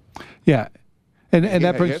 Yeah. And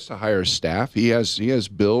that brings, he has to hire staff. He has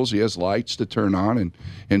bills. He has lights to turn on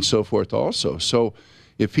and so forth also. So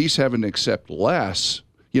if he's having to accept less,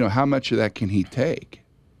 how much of that can he take?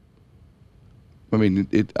 I mean,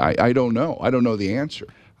 I don't know. I don't know the answer.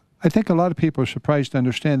 I think a lot of people are surprised to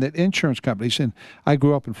understand that insurance companies, and I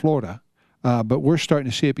grew up in Florida, but we're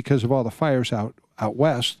starting to see it because of all the fires out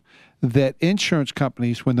west, that insurance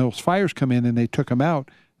companies, when those fires come in and they took them out,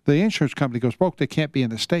 the insurance company goes broke. They can't be in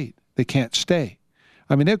the state. They can't stay.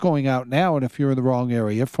 I mean, they're going out now, and if you're in the wrong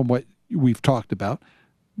area, from what we've talked about,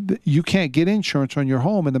 you can't get insurance on your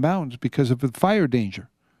home in the mountains because of the fire danger,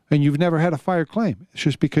 and you've never had a fire claim. It's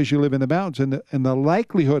just because you live in the mountains, and the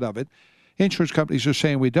likelihood of it, insurance companies are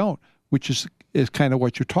saying we don't, which is kind of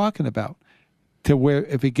what you're talking about, to where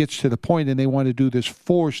if it gets to the point and they want to do this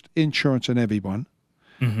forced insurance on everyone,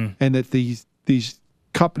 and that these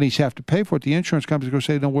companies have to pay for it, the insurance companies are going to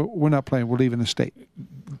say, no, we're not playing, we're leaving the state.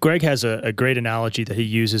 Greg has a great analogy that he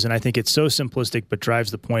uses, and I think it's so simplistic but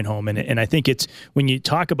drives the point home. And I think it's, when you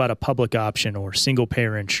talk about a public option or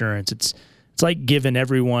single-payer insurance, it's like giving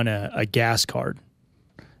everyone a gas card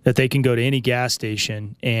that they can go to any gas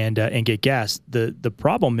station and get gas. The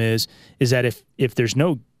problem is that if there's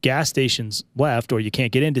no gas stations left, or you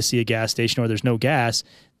can't get in to see a gas station, or there's no gas,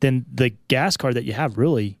 then the gas card that you have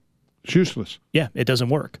really, it's useless. Yeah, it doesn't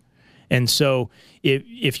work. And so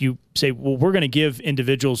if you say, well, we're going to give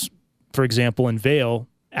individuals, for example, in Vail,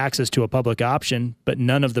 access to a public option, but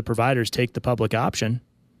none of the providers take the public option,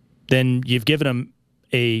 then you've given them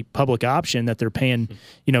a public option that they're paying,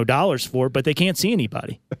 dollars for, but they can't see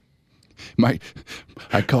anybody. I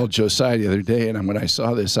called Josiah the other day, and when I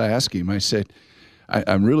saw this, I asked him, I said,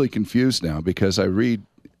 I'm really confused now, because I read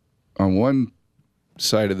on one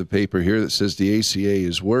side of the paper here that says the ACA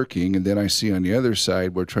is working, and then I see on the other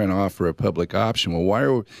side we're trying to offer a public option.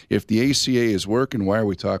 Well, if the ACA is working, why are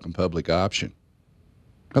we talking public option?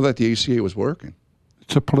 I thought the ACA was working.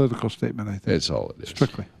 It's a political statement, I think. That's all it is.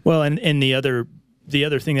 Strictly. Well, and the other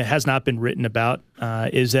thing that has not been written about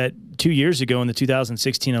is that 2 years ago in the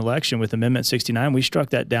 2016 election with Amendment 69, we struck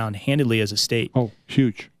that down handedly as a state. Oh,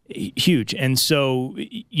 huge. Huge. And so,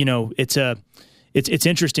 it's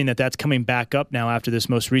interesting that that's coming back up now after this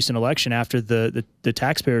most recent election, after the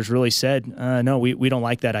taxpayers really said, no, we don't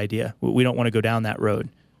like that idea. We don't want to go down that road.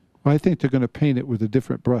 Well, I think they're going to paint it with a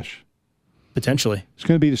different brush. Potentially. It's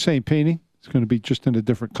going to be the same painting. It's going to be just in a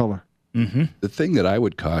different color. Mm-hmm. The thing that I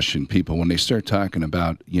would caution people when they start talking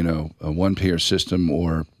about, a one-payer system,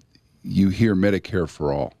 or you hear Medicare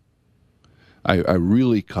for all, I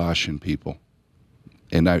really caution people.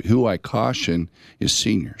 And who I caution is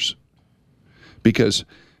seniors. Because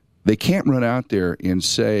they can't run out there and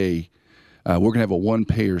say, we're going to have a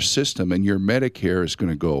one-payer system and your Medicare is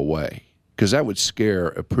going to go away. Because that would scare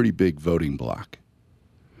a pretty big voting bloc.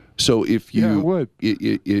 So if you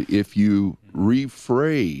if you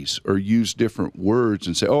rephrase or use different words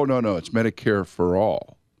and say, oh, no, it's Medicare for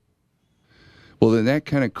all, well, then that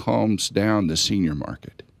kind of calms down the senior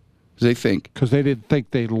market. They think. Because they didn't think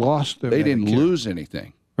they lost their They Medicare. didn't lose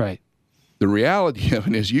anything. Right. The reality of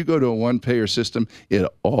it is you go to a one-payer system, it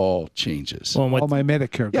all changes. Well, all my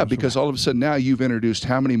Medicare Yeah, goes because away. all of a sudden now you've introduced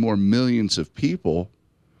how many more millions of people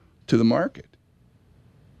to the market?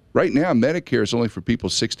 Right now, Medicare is only for people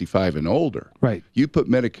 65 and older. Right. You put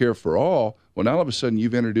Medicare for all, well, now all of a sudden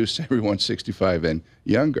you've introduced everyone 65 and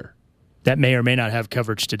younger. That may or may not have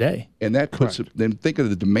coverage today. And that puts, then think of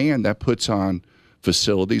the demand that puts on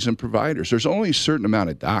facilities and providers. There's only a certain amount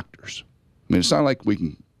of doctors. I mean, it's not like we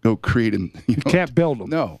can go create them. You can't build them.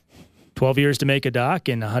 No. 12 years to make a doc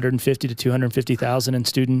and $150,000 to $250,000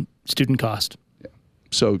 in student cost. Yeah.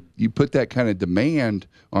 So you put that kind of demand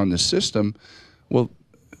on the system. Well,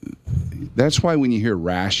 that's why when you hear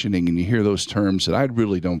rationing and you hear those terms that I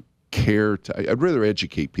really don't care to, I'd rather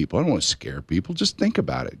educate people. I don't want to scare people. Just think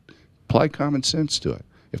about it. Apply common sense to it.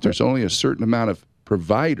 If there's only a certain amount of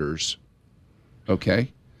providers,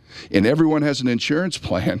 okay, and everyone has an insurance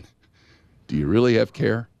plan, do you really have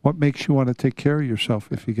care? What makes you want to take care of yourself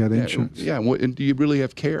if you got insurance? Yeah, and do you really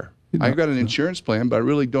have care? I've got an insurance plan, but I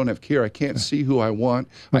really don't have care. I can't see who I want.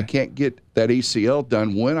 I can't get that ACL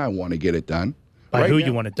done when I want to get it done. By who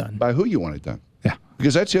you want it done. By who you want it done. Yeah.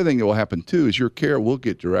 Because that's the other thing that will happen, too, is your care will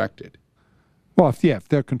get directed. Well, if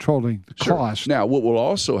they're controlling the cost. Now, what will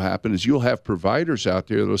also happen is you'll have providers out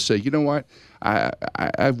there that will say, you know what,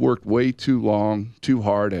 I've worked way too long, too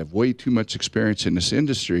hard, I have way too much experience in this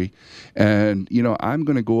industry, and, I'm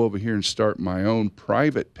going to go over here and start my own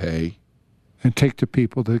private pay. And take the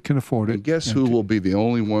people that can afford it. And guess who will be the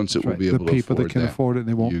only ones that will be able to afford that? The people that can afford it, and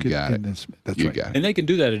they won't get in this. That's you right. got it. And they can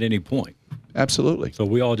do that at any point. Absolutely. So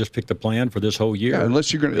we all just pick the plan for this whole year. Yeah,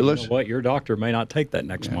 unless you're going to. You know what, your doctor may not take that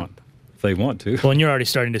next month if they want to. Well, and you're already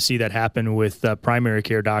starting to see that happen with primary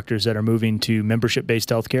care doctors that are moving to membership-based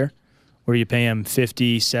healthcare, where you pay them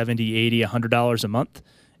 $50, $70, $80, $100 a month.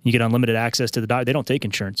 You get unlimited access to the doctor. They don't take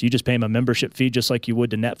insurance. You just pay them a membership fee just like you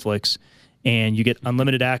would to Netflix, and you get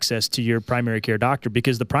unlimited access to your primary care doctor,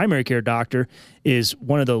 because the primary care doctor is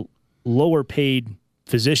one of the lower-paid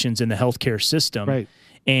physicians in the healthcare system. Right.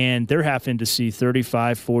 And they're having to see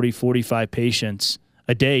 35, 40, 45 patients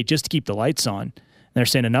a day just to keep the lights on. And they're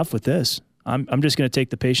saying, enough with this. I'm just going to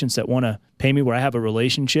take the patients that want to pay me where I have a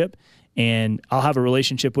relationship, and I'll have a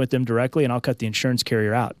relationship with them directly, and I'll cut the insurance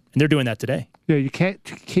carrier out. And they're doing that today. Yeah, you can't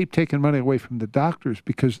keep taking money away from the doctors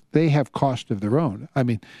because they have cost of their own. I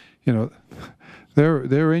mean,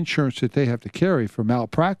 their insurance that they have to carry for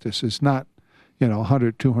malpractice is not,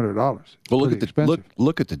 $100, $200. Well, Expensive.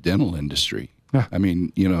 look at the dental industry. Yeah. I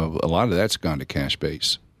mean, a lot of that's gone to cash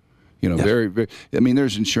base. Very, very. I mean,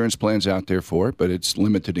 there's insurance plans out there for it, but it's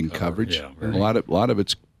limited in coverage. Yeah, a lot of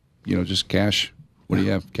it's, just cash. What do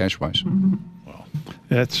you have cash wise? Well,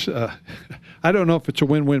 That's I don't know if it's a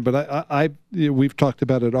win-win, but we've talked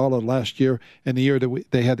about it all of last year and the year that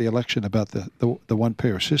they had the election about the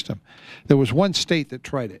one-payer system. There was one state that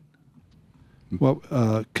tried it. Well,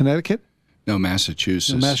 Connecticut? No,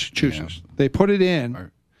 Massachusetts. No, Massachusetts. Yeah. They put it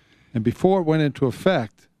in, and before it went into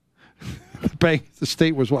effect, the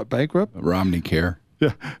state was bankrupt? Romney Care.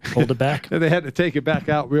 Yeah. Hold it back. And they had to take it back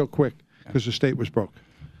out real quick because the state was broke.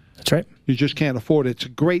 That's right. You just can't afford it. It's a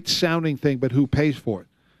great sounding thing, but who pays for it?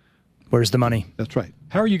 Where's the money? That's right.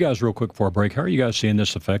 how are you guys, real quick before a break, how are you guys seeing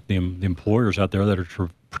this affect the employers out there that are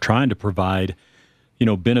trying to provide,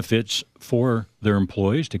 benefits for their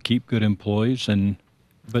employees to keep good employees?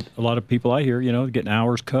 But a lot of people I hear, getting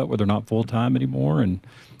hours cut where they're not full-time anymore. And,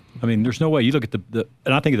 I mean, there's no way. You look at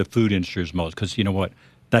and I think of the food industry as most, because you know what?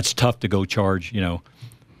 That's tough to go charge,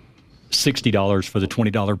 $60 for the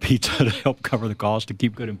 $20 pizza to help cover the cost to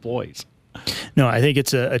keep good employees. No, I think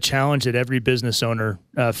it's a challenge that every business owner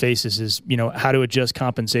faces is, how to adjust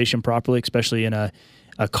compensation properly, especially in a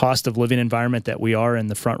cost of living environment that we are in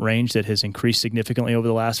the Front Range that has increased significantly over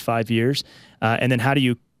the last 5 years. And then how do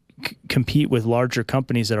you compete with larger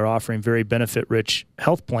companies that are offering very benefit-rich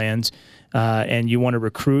health plans, and you want to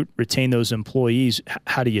recruit, retain those employees,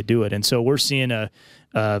 how do you do it? And so we're seeing a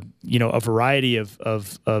variety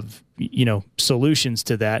of solutions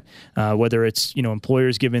to that, whether it's,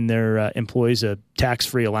 employers giving their employees a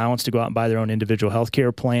tax-free allowance to go out and buy their own individual health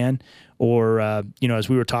care plan, or, as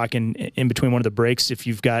we were talking in between one of the breaks, if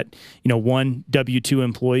you've got, one W-2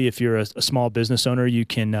 employee, if you're a small business owner, you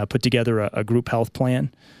can put together a group health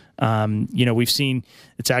plan. We've seen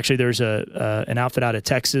there's an outfit out of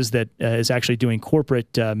Texas that is actually doing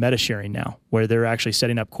corporate meta sharing now, where they're actually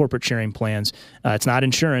setting up corporate sharing plans. It's not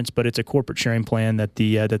insurance, but it's a corporate sharing plan that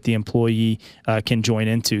the employee can join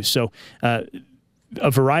into. So a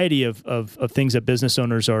variety of things that business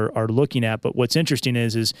owners are looking at. But what's interesting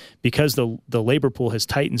is because the labor pool has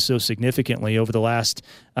tightened so significantly over the last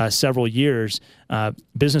several years,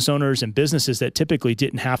 business owners and businesses that typically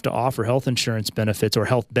didn't have to offer health insurance benefits or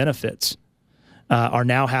health benefits are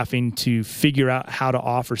now having to figure out how to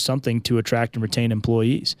offer something to attract and retain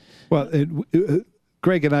employees. Well,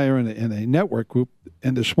 Greg and I are in a network group,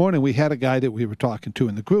 and this morning we had a guy that we were talking to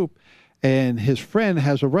in the group, and his friend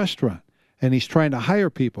has a restaurant. And he's trying to hire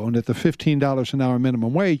people, and at the $15 an hour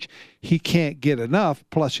minimum wage, he can't get enough,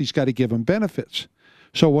 plus he's got to give them benefits.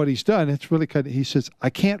 So what he's done, it's really kind of, he says, I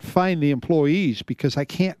can't find the employees because I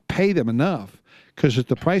can't pay them enough because at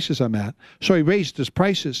the prices I'm at. So he raised his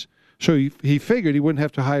prices. So he figured he wouldn't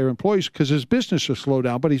have to hire employees because his business will slow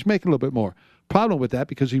down, but he's making a little bit more. Problem with that,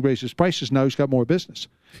 because he raised his prices, now he's got more business.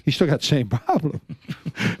 He's still got the same problem.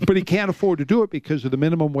 But he can't afford to do it because of the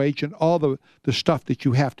minimum wage and all the stuff that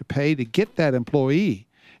you have to pay to get that employee.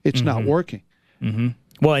 It's not working. Mm-hmm.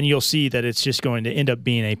 Well, and you'll see that it's just going to end up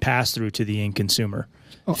being a pass-through to the end consumer.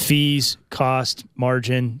 Fees, cost,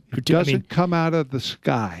 margin. It doesn't come out of the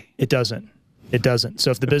sky. It doesn't. It doesn't.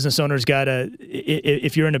 So if the business owner's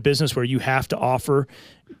if you're in a business where you have to offer,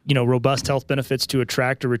 robust health benefits to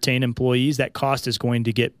attract or retain employees, that cost is going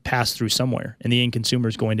to get passed through somewhere, and the end consumer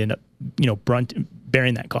is going to end up,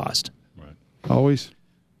 bearing that cost. Right. Always.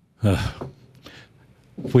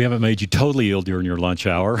 We haven't made you totally ill during your lunch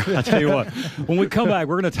hour. I tell you what, when we come back,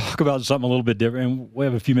 we're going to talk about something a little bit different. And we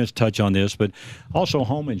have a few minutes to touch on this, but also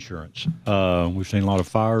home insurance. We've seen a lot of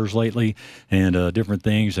fires lately and different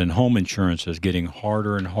things, and home insurance is getting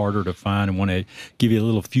harder and harder to find. And want to give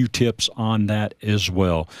you a few tips on that as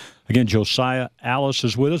well. Again, Josiah Alice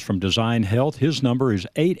is with us from Design Health. His number is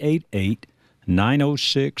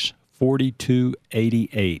 888-906-4288.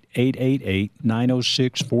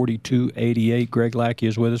 888-906-4288. Greg Lackey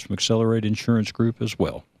is with us from Accelerate Insurance Group as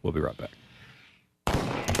well. We'll be right back.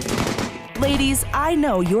 Ladies, I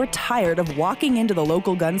know you're tired of walking into the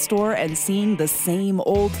local gun store and seeing the same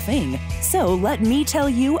old thing. So let me tell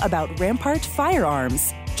you about Rampart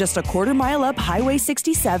Firearms. Just a quarter mile up Highway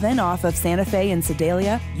 67 off of Santa Fe and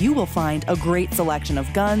Sedalia, you will find a great selection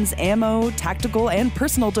of guns, ammo, tactical, and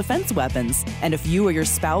personal defense weapons. And if you or your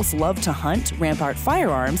spouse love to hunt, Rampart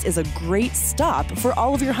Firearms is a great stop for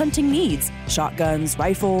all of your hunting needs. Shotguns,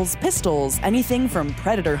 rifles, pistols, anything from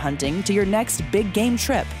predator hunting to your next big game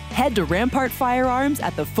trip. Head to Rampart Firearms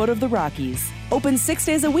at the foot of the Rockies. Open 6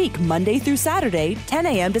 days a week, Monday through Saturday, 10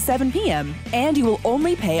 a.m. to 7 p.m. And you will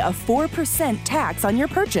only pay a 4% tax on your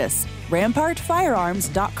purchase.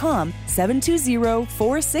 RampartFirearms.com,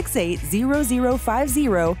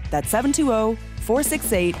 720-468-0050. That's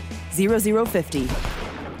 720-468-0050.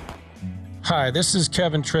 Hi, this is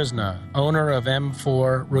Kevin Trisna, owner of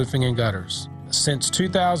M4 Roofing and Gutters. Since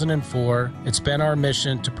 2004, it's been our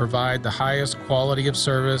mission to provide the highest quality of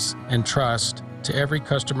service and trust to every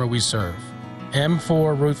customer we serve.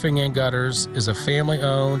 M4 Roofing and Gutters is a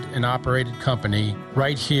family-owned and operated company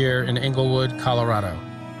right here in Englewood, Colorado.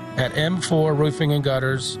 At M4 Roofing and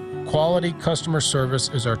Gutters, quality customer service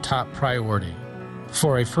is our top priority.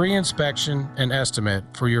 For a free inspection and estimate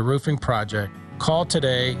for your roofing project, call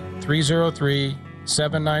today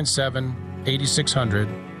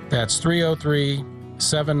 303-797-8600. That's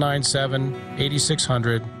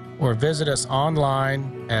 303-797-8600, or visit us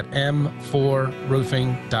online at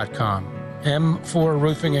m4roofing.com. M4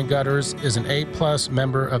 Roofing and Gutters is an A+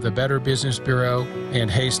 member of the Better Business Bureau and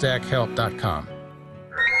HaystackHelp.com.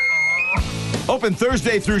 Open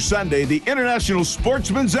Thursday through Sunday, the International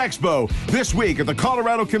Sportsman's Expo, this week at the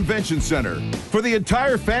Colorado Convention Center. For the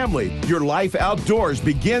entire family, your life outdoors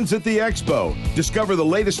begins at the Expo. Discover the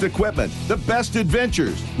latest equipment, the best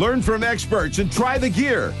adventures, learn from experts, and try the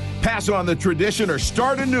gear. Pass on the tradition or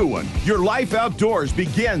start a new one. Your life outdoors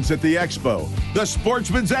begins at the Expo. The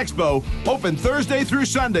Sportsman's Expo, open Thursday through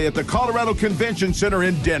Sunday at the Colorado Convention Center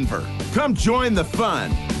in Denver. Come join the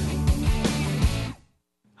fun.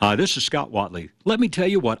 Hi, this is Scott Watley. Let me tell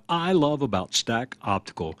you what I love about Stack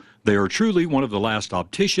Optical. They are truly one of the last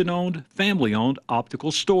optician-owned, family-owned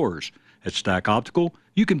optical stores. At Stack Optical,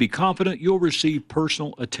 you can be confident you'll receive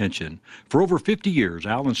personal attention. For over 50 years,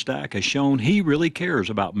 Alan Stack has shown he really cares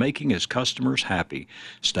about making his customers happy.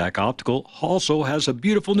 Stack Optical also has a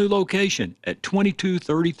beautiful new location at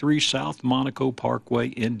 2233 South Monaco Parkway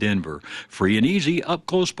in Denver. Free and easy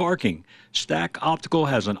up-close parking. Stack Optical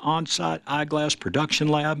has an on-site eyeglass production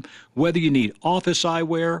lab. Whether you need office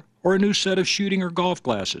eyewear or a new set of shooting or golf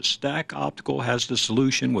glasses, Stack Optical has the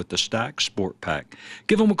solution with the Stack Sport Pack.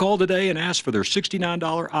 Give them a call today and ask for their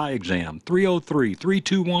 $69 eye exam.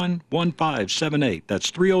 303-321-1578. That's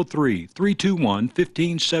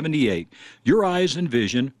 303-321-1578. Your eyes and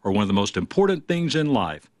vision are one of the most important things in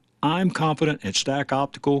life. I'm confident at Stack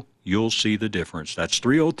Optical you'll see the difference. That's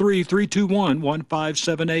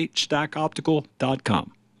 303-321-1578,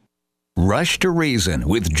 stackoptical.com. Rush to Reason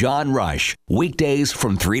with John Rush. Weekdays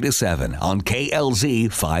from 3 to 7 on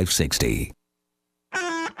KLZ 560.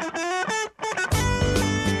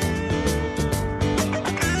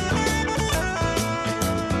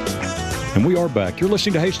 And we are back. You're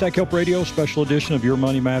listening to Haystack Help Radio, special edition of Your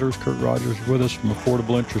Money Matters. Kurt Rogers with us from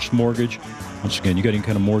Affordable Interest Mortgage. Once again, you got any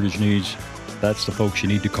kind of mortgage needs, that's the folks you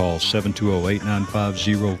need to call,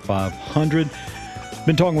 720-895-0500.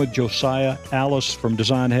 Been talking with Josiah Alice from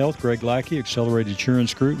Design Health, Greg Lackey, Accelerated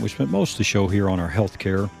Insurance Group. We spent most of the show here on our health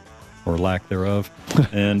care, or lack thereof.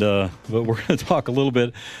 But we're going to talk a little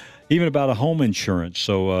bit even about a home insurance.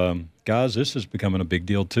 So, guys, this is becoming a big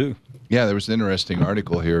deal, too. Yeah, there was an interesting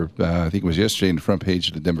article here, I think it was yesterday, in the front page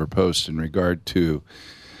of the Denver Post in regard to,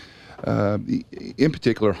 in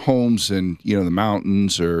particular, homes in, the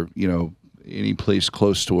mountains or, any place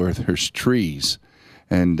close to where there's trees.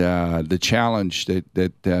 And the challenge that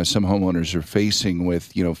some homeowners are facing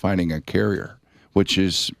with, finding a carrier, which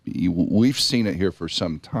is, we've seen it here for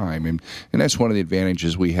some time. And that's one of the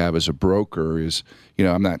advantages we have as a broker is,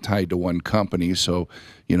 I'm not tied to one company. So,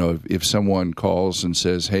 if someone calls and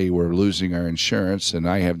says, hey, we're losing our insurance, and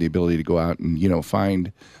I have the ability to go out and,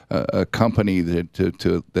 find a company that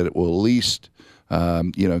it will at least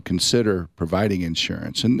consider providing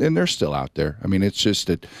insurance. And they're still out there. I mean, it's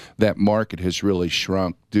just that market has really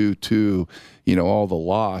shrunk due to, all the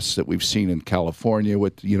loss that we've seen in California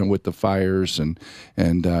with the fires. And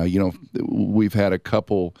we've had a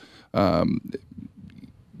couple,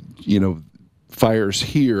 fires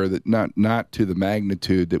here that not to the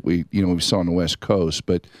magnitude that we saw on the West Coast.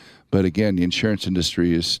 But again, the insurance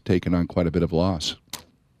industry is taking on quite a bit of loss.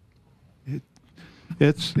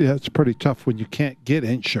 It's pretty tough when you can't get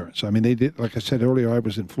insurance. I mean, they did, like I said earlier, I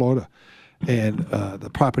was in Florida, and the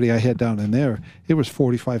property I had down in there, it was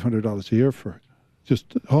 $4,500 a year for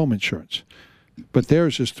just home insurance. But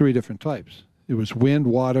theirs is 3 different types. It was wind,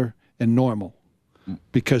 water, and normal,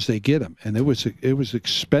 because they get them, and it was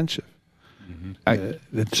expensive.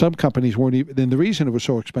 Mm-hmm. Some companies weren't even. And the reason it was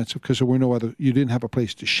so expensive because there were no other. You didn't have a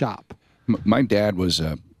place to shop. My dad was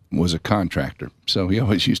a contractor. So he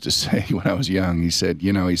always used to say when I was young, he said,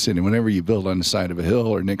 whenever you build on the side of a hill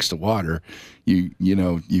or next to water,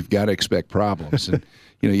 you've got to expect problems. And,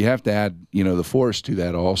 you have to add, the force to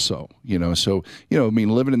that also, So,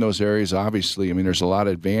 living in those areas, obviously, there's a lot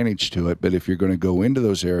of advantage to it. But if you're going to go into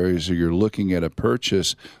those areas or you're looking at a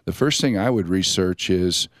purchase, the first thing I would research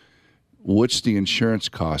is, what's the insurance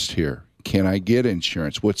cost here? Can I get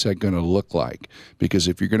insurance? What's that going to look like? Because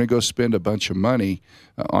if you're going to go spend a bunch of money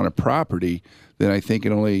on a property, then I think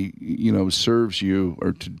it only, serves you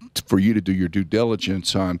or for you to do your due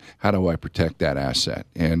diligence on how do I protect that asset,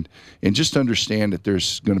 and just understand that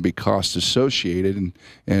there's going to be costs associated,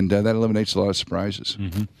 and that eliminates a lot of surprises.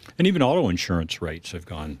 Mm-hmm. And even auto insurance rates have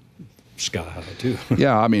gone sky high too.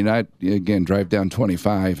 Yeah, I drive down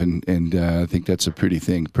 25, and I think that's a pretty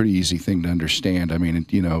easy thing to understand. I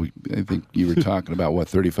think you were talking about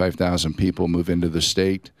 35,000 people move into the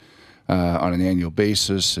state on an annual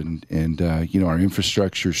basis, and our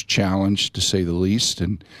infrastructure's challenged, to say the least.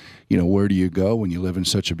 And where do you go when you live in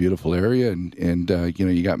such a beautiful area, and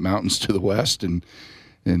you got mountains to the west, and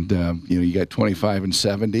you got 25 and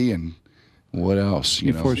 70 and what else?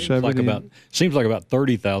 Seems like about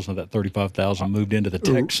 30,000 of that 35,000 moved into the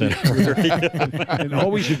tech center, and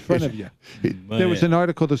always in front of you. There was an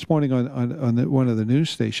article this morning on one of the news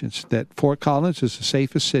stations that Fort Collins is the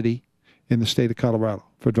safest city in the state of Colorado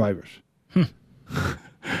for drivers.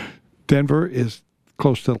 Denver is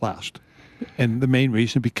close to the last, and the main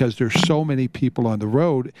reason because there's so many people on the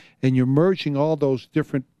road, and you're merging all those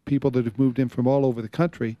different people that have moved in from all over the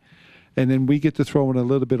country. And then we get to throw in a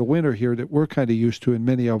little bit of winter here that we're kind of used to, and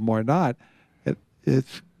many of them are not.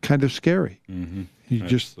 It's kind of scary. Mm-hmm. You're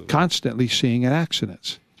just constantly seeing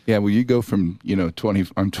accidents. Yeah, well, you go from, I'm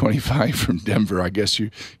 25 from Denver. I guess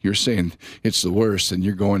you're saying it's the worst, and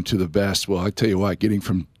you're going to the best. Well, I tell you what, getting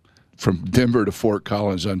from Denver to Fort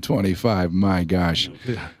Collins on 25, my gosh,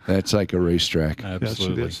 that's like a racetrack. Absolutely. Yes,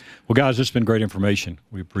 it is. Well, guys, this has been great information.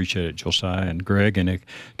 We appreciate it, Josiah and Greg. And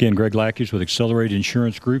again, Greg Lackey with Accelerated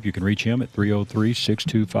Insurance Group. You can reach him at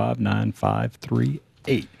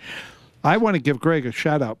 303-625-9538. I want to give Greg a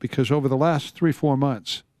shout out because over the last 3-4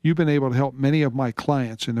 months, you've been able to help many of my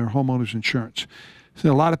clients in their homeowners insurance.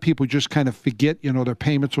 So a lot of people just kind of forget, their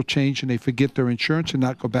payments will change and they forget their insurance and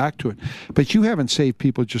not go back to it. But you haven't saved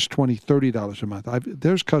people just $20, $30 a month.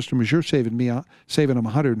 There's customers you're saving them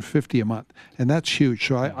 $150 a month, and that's huge.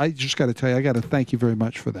 So I just got to tell you, I got to thank you very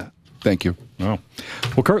much for that. Thank you. Well,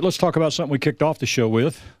 Kurt, let's talk about something we kicked off the show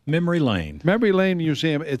with, Memory Lane. Memory Lane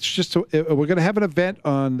Museum. It's just we're going to have an event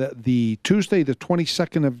on the Tuesday, the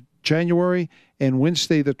 22nd of January, and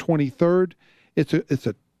Wednesday, the 23rd. It's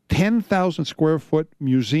a 10,000 square foot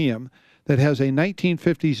museum that has a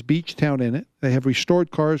 1950s beach town in it. They have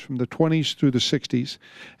restored cars from the 20s through the 60s.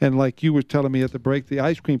 And like you were telling me at the break, the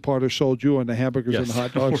ice cream parlor sold you on the hamburgers and the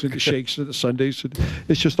hot dogs and the shakes and the sundaes.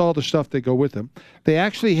 It's just all the stuff that go with them. They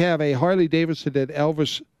actually have a Harley Davidson that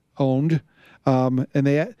Elvis owned.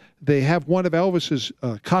 And they have one of Elvis's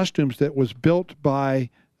costumes that was built by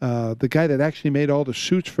the guy that actually made all the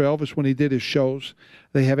suits for Elvis when he did his shows.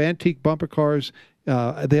 They have antique bumper cars.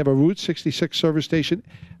 They have a Route 66 service station,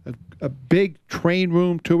 a big train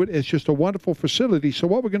room to it. It's just a wonderful facility. So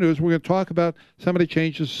what we're going to do is we're going to talk about some of the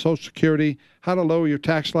changes to Social Security, how to lower your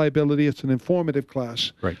tax liability. It's an informative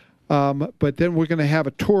class. Right. But then we're going to have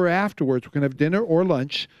a tour afterwards. We're going to have dinner or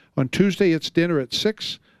lunch. On Tuesday, it's dinner at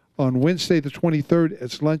 6. On Wednesday, the 23rd,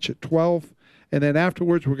 it's lunch at 12. And then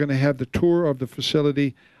afterwards, we're going to have the tour of the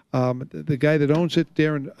facility. The guy that owns it,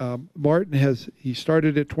 Darren Martin, he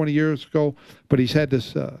started it 20 years ago, but he's had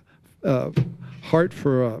this heart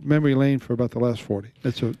for Memory Lane for about the last 40.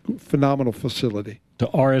 It's a phenomenal facility. To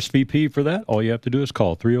RSVP for that, all you have to do is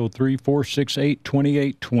call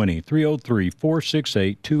 303-468-2820,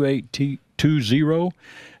 303-468-2820,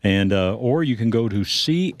 and or you can go to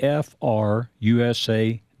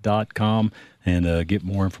cfrusa.com and get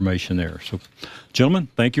more information there. So, gentlemen,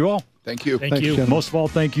 thank you all. Thank you. Thank you. Most of all,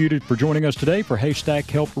 thank you for joining us today for Haystack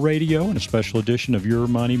Help Radio and a special edition of Your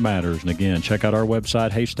Money Matters. And again, check out our website,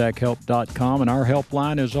 haystackhelp.com, and our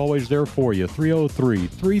helpline is always there for you,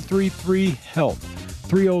 303-333-HELP,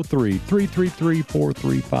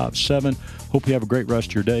 303-333-4357. Hope you have a great rest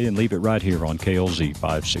of your day, and leave it right here on KLZ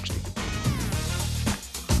 560.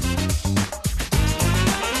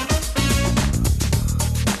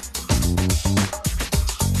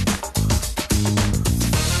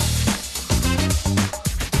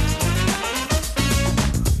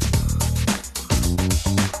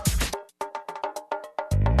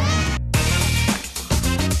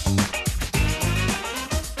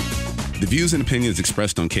 The views and opinions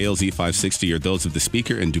expressed on KLZ 560 are those of the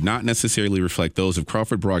speaker and do not necessarily reflect those of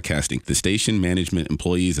Crawford Broadcasting, the station, management,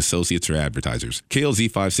 employees, associates, or advertisers. KLZ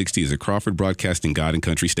 560 is a Crawford Broadcasting God and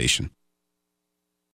Country station.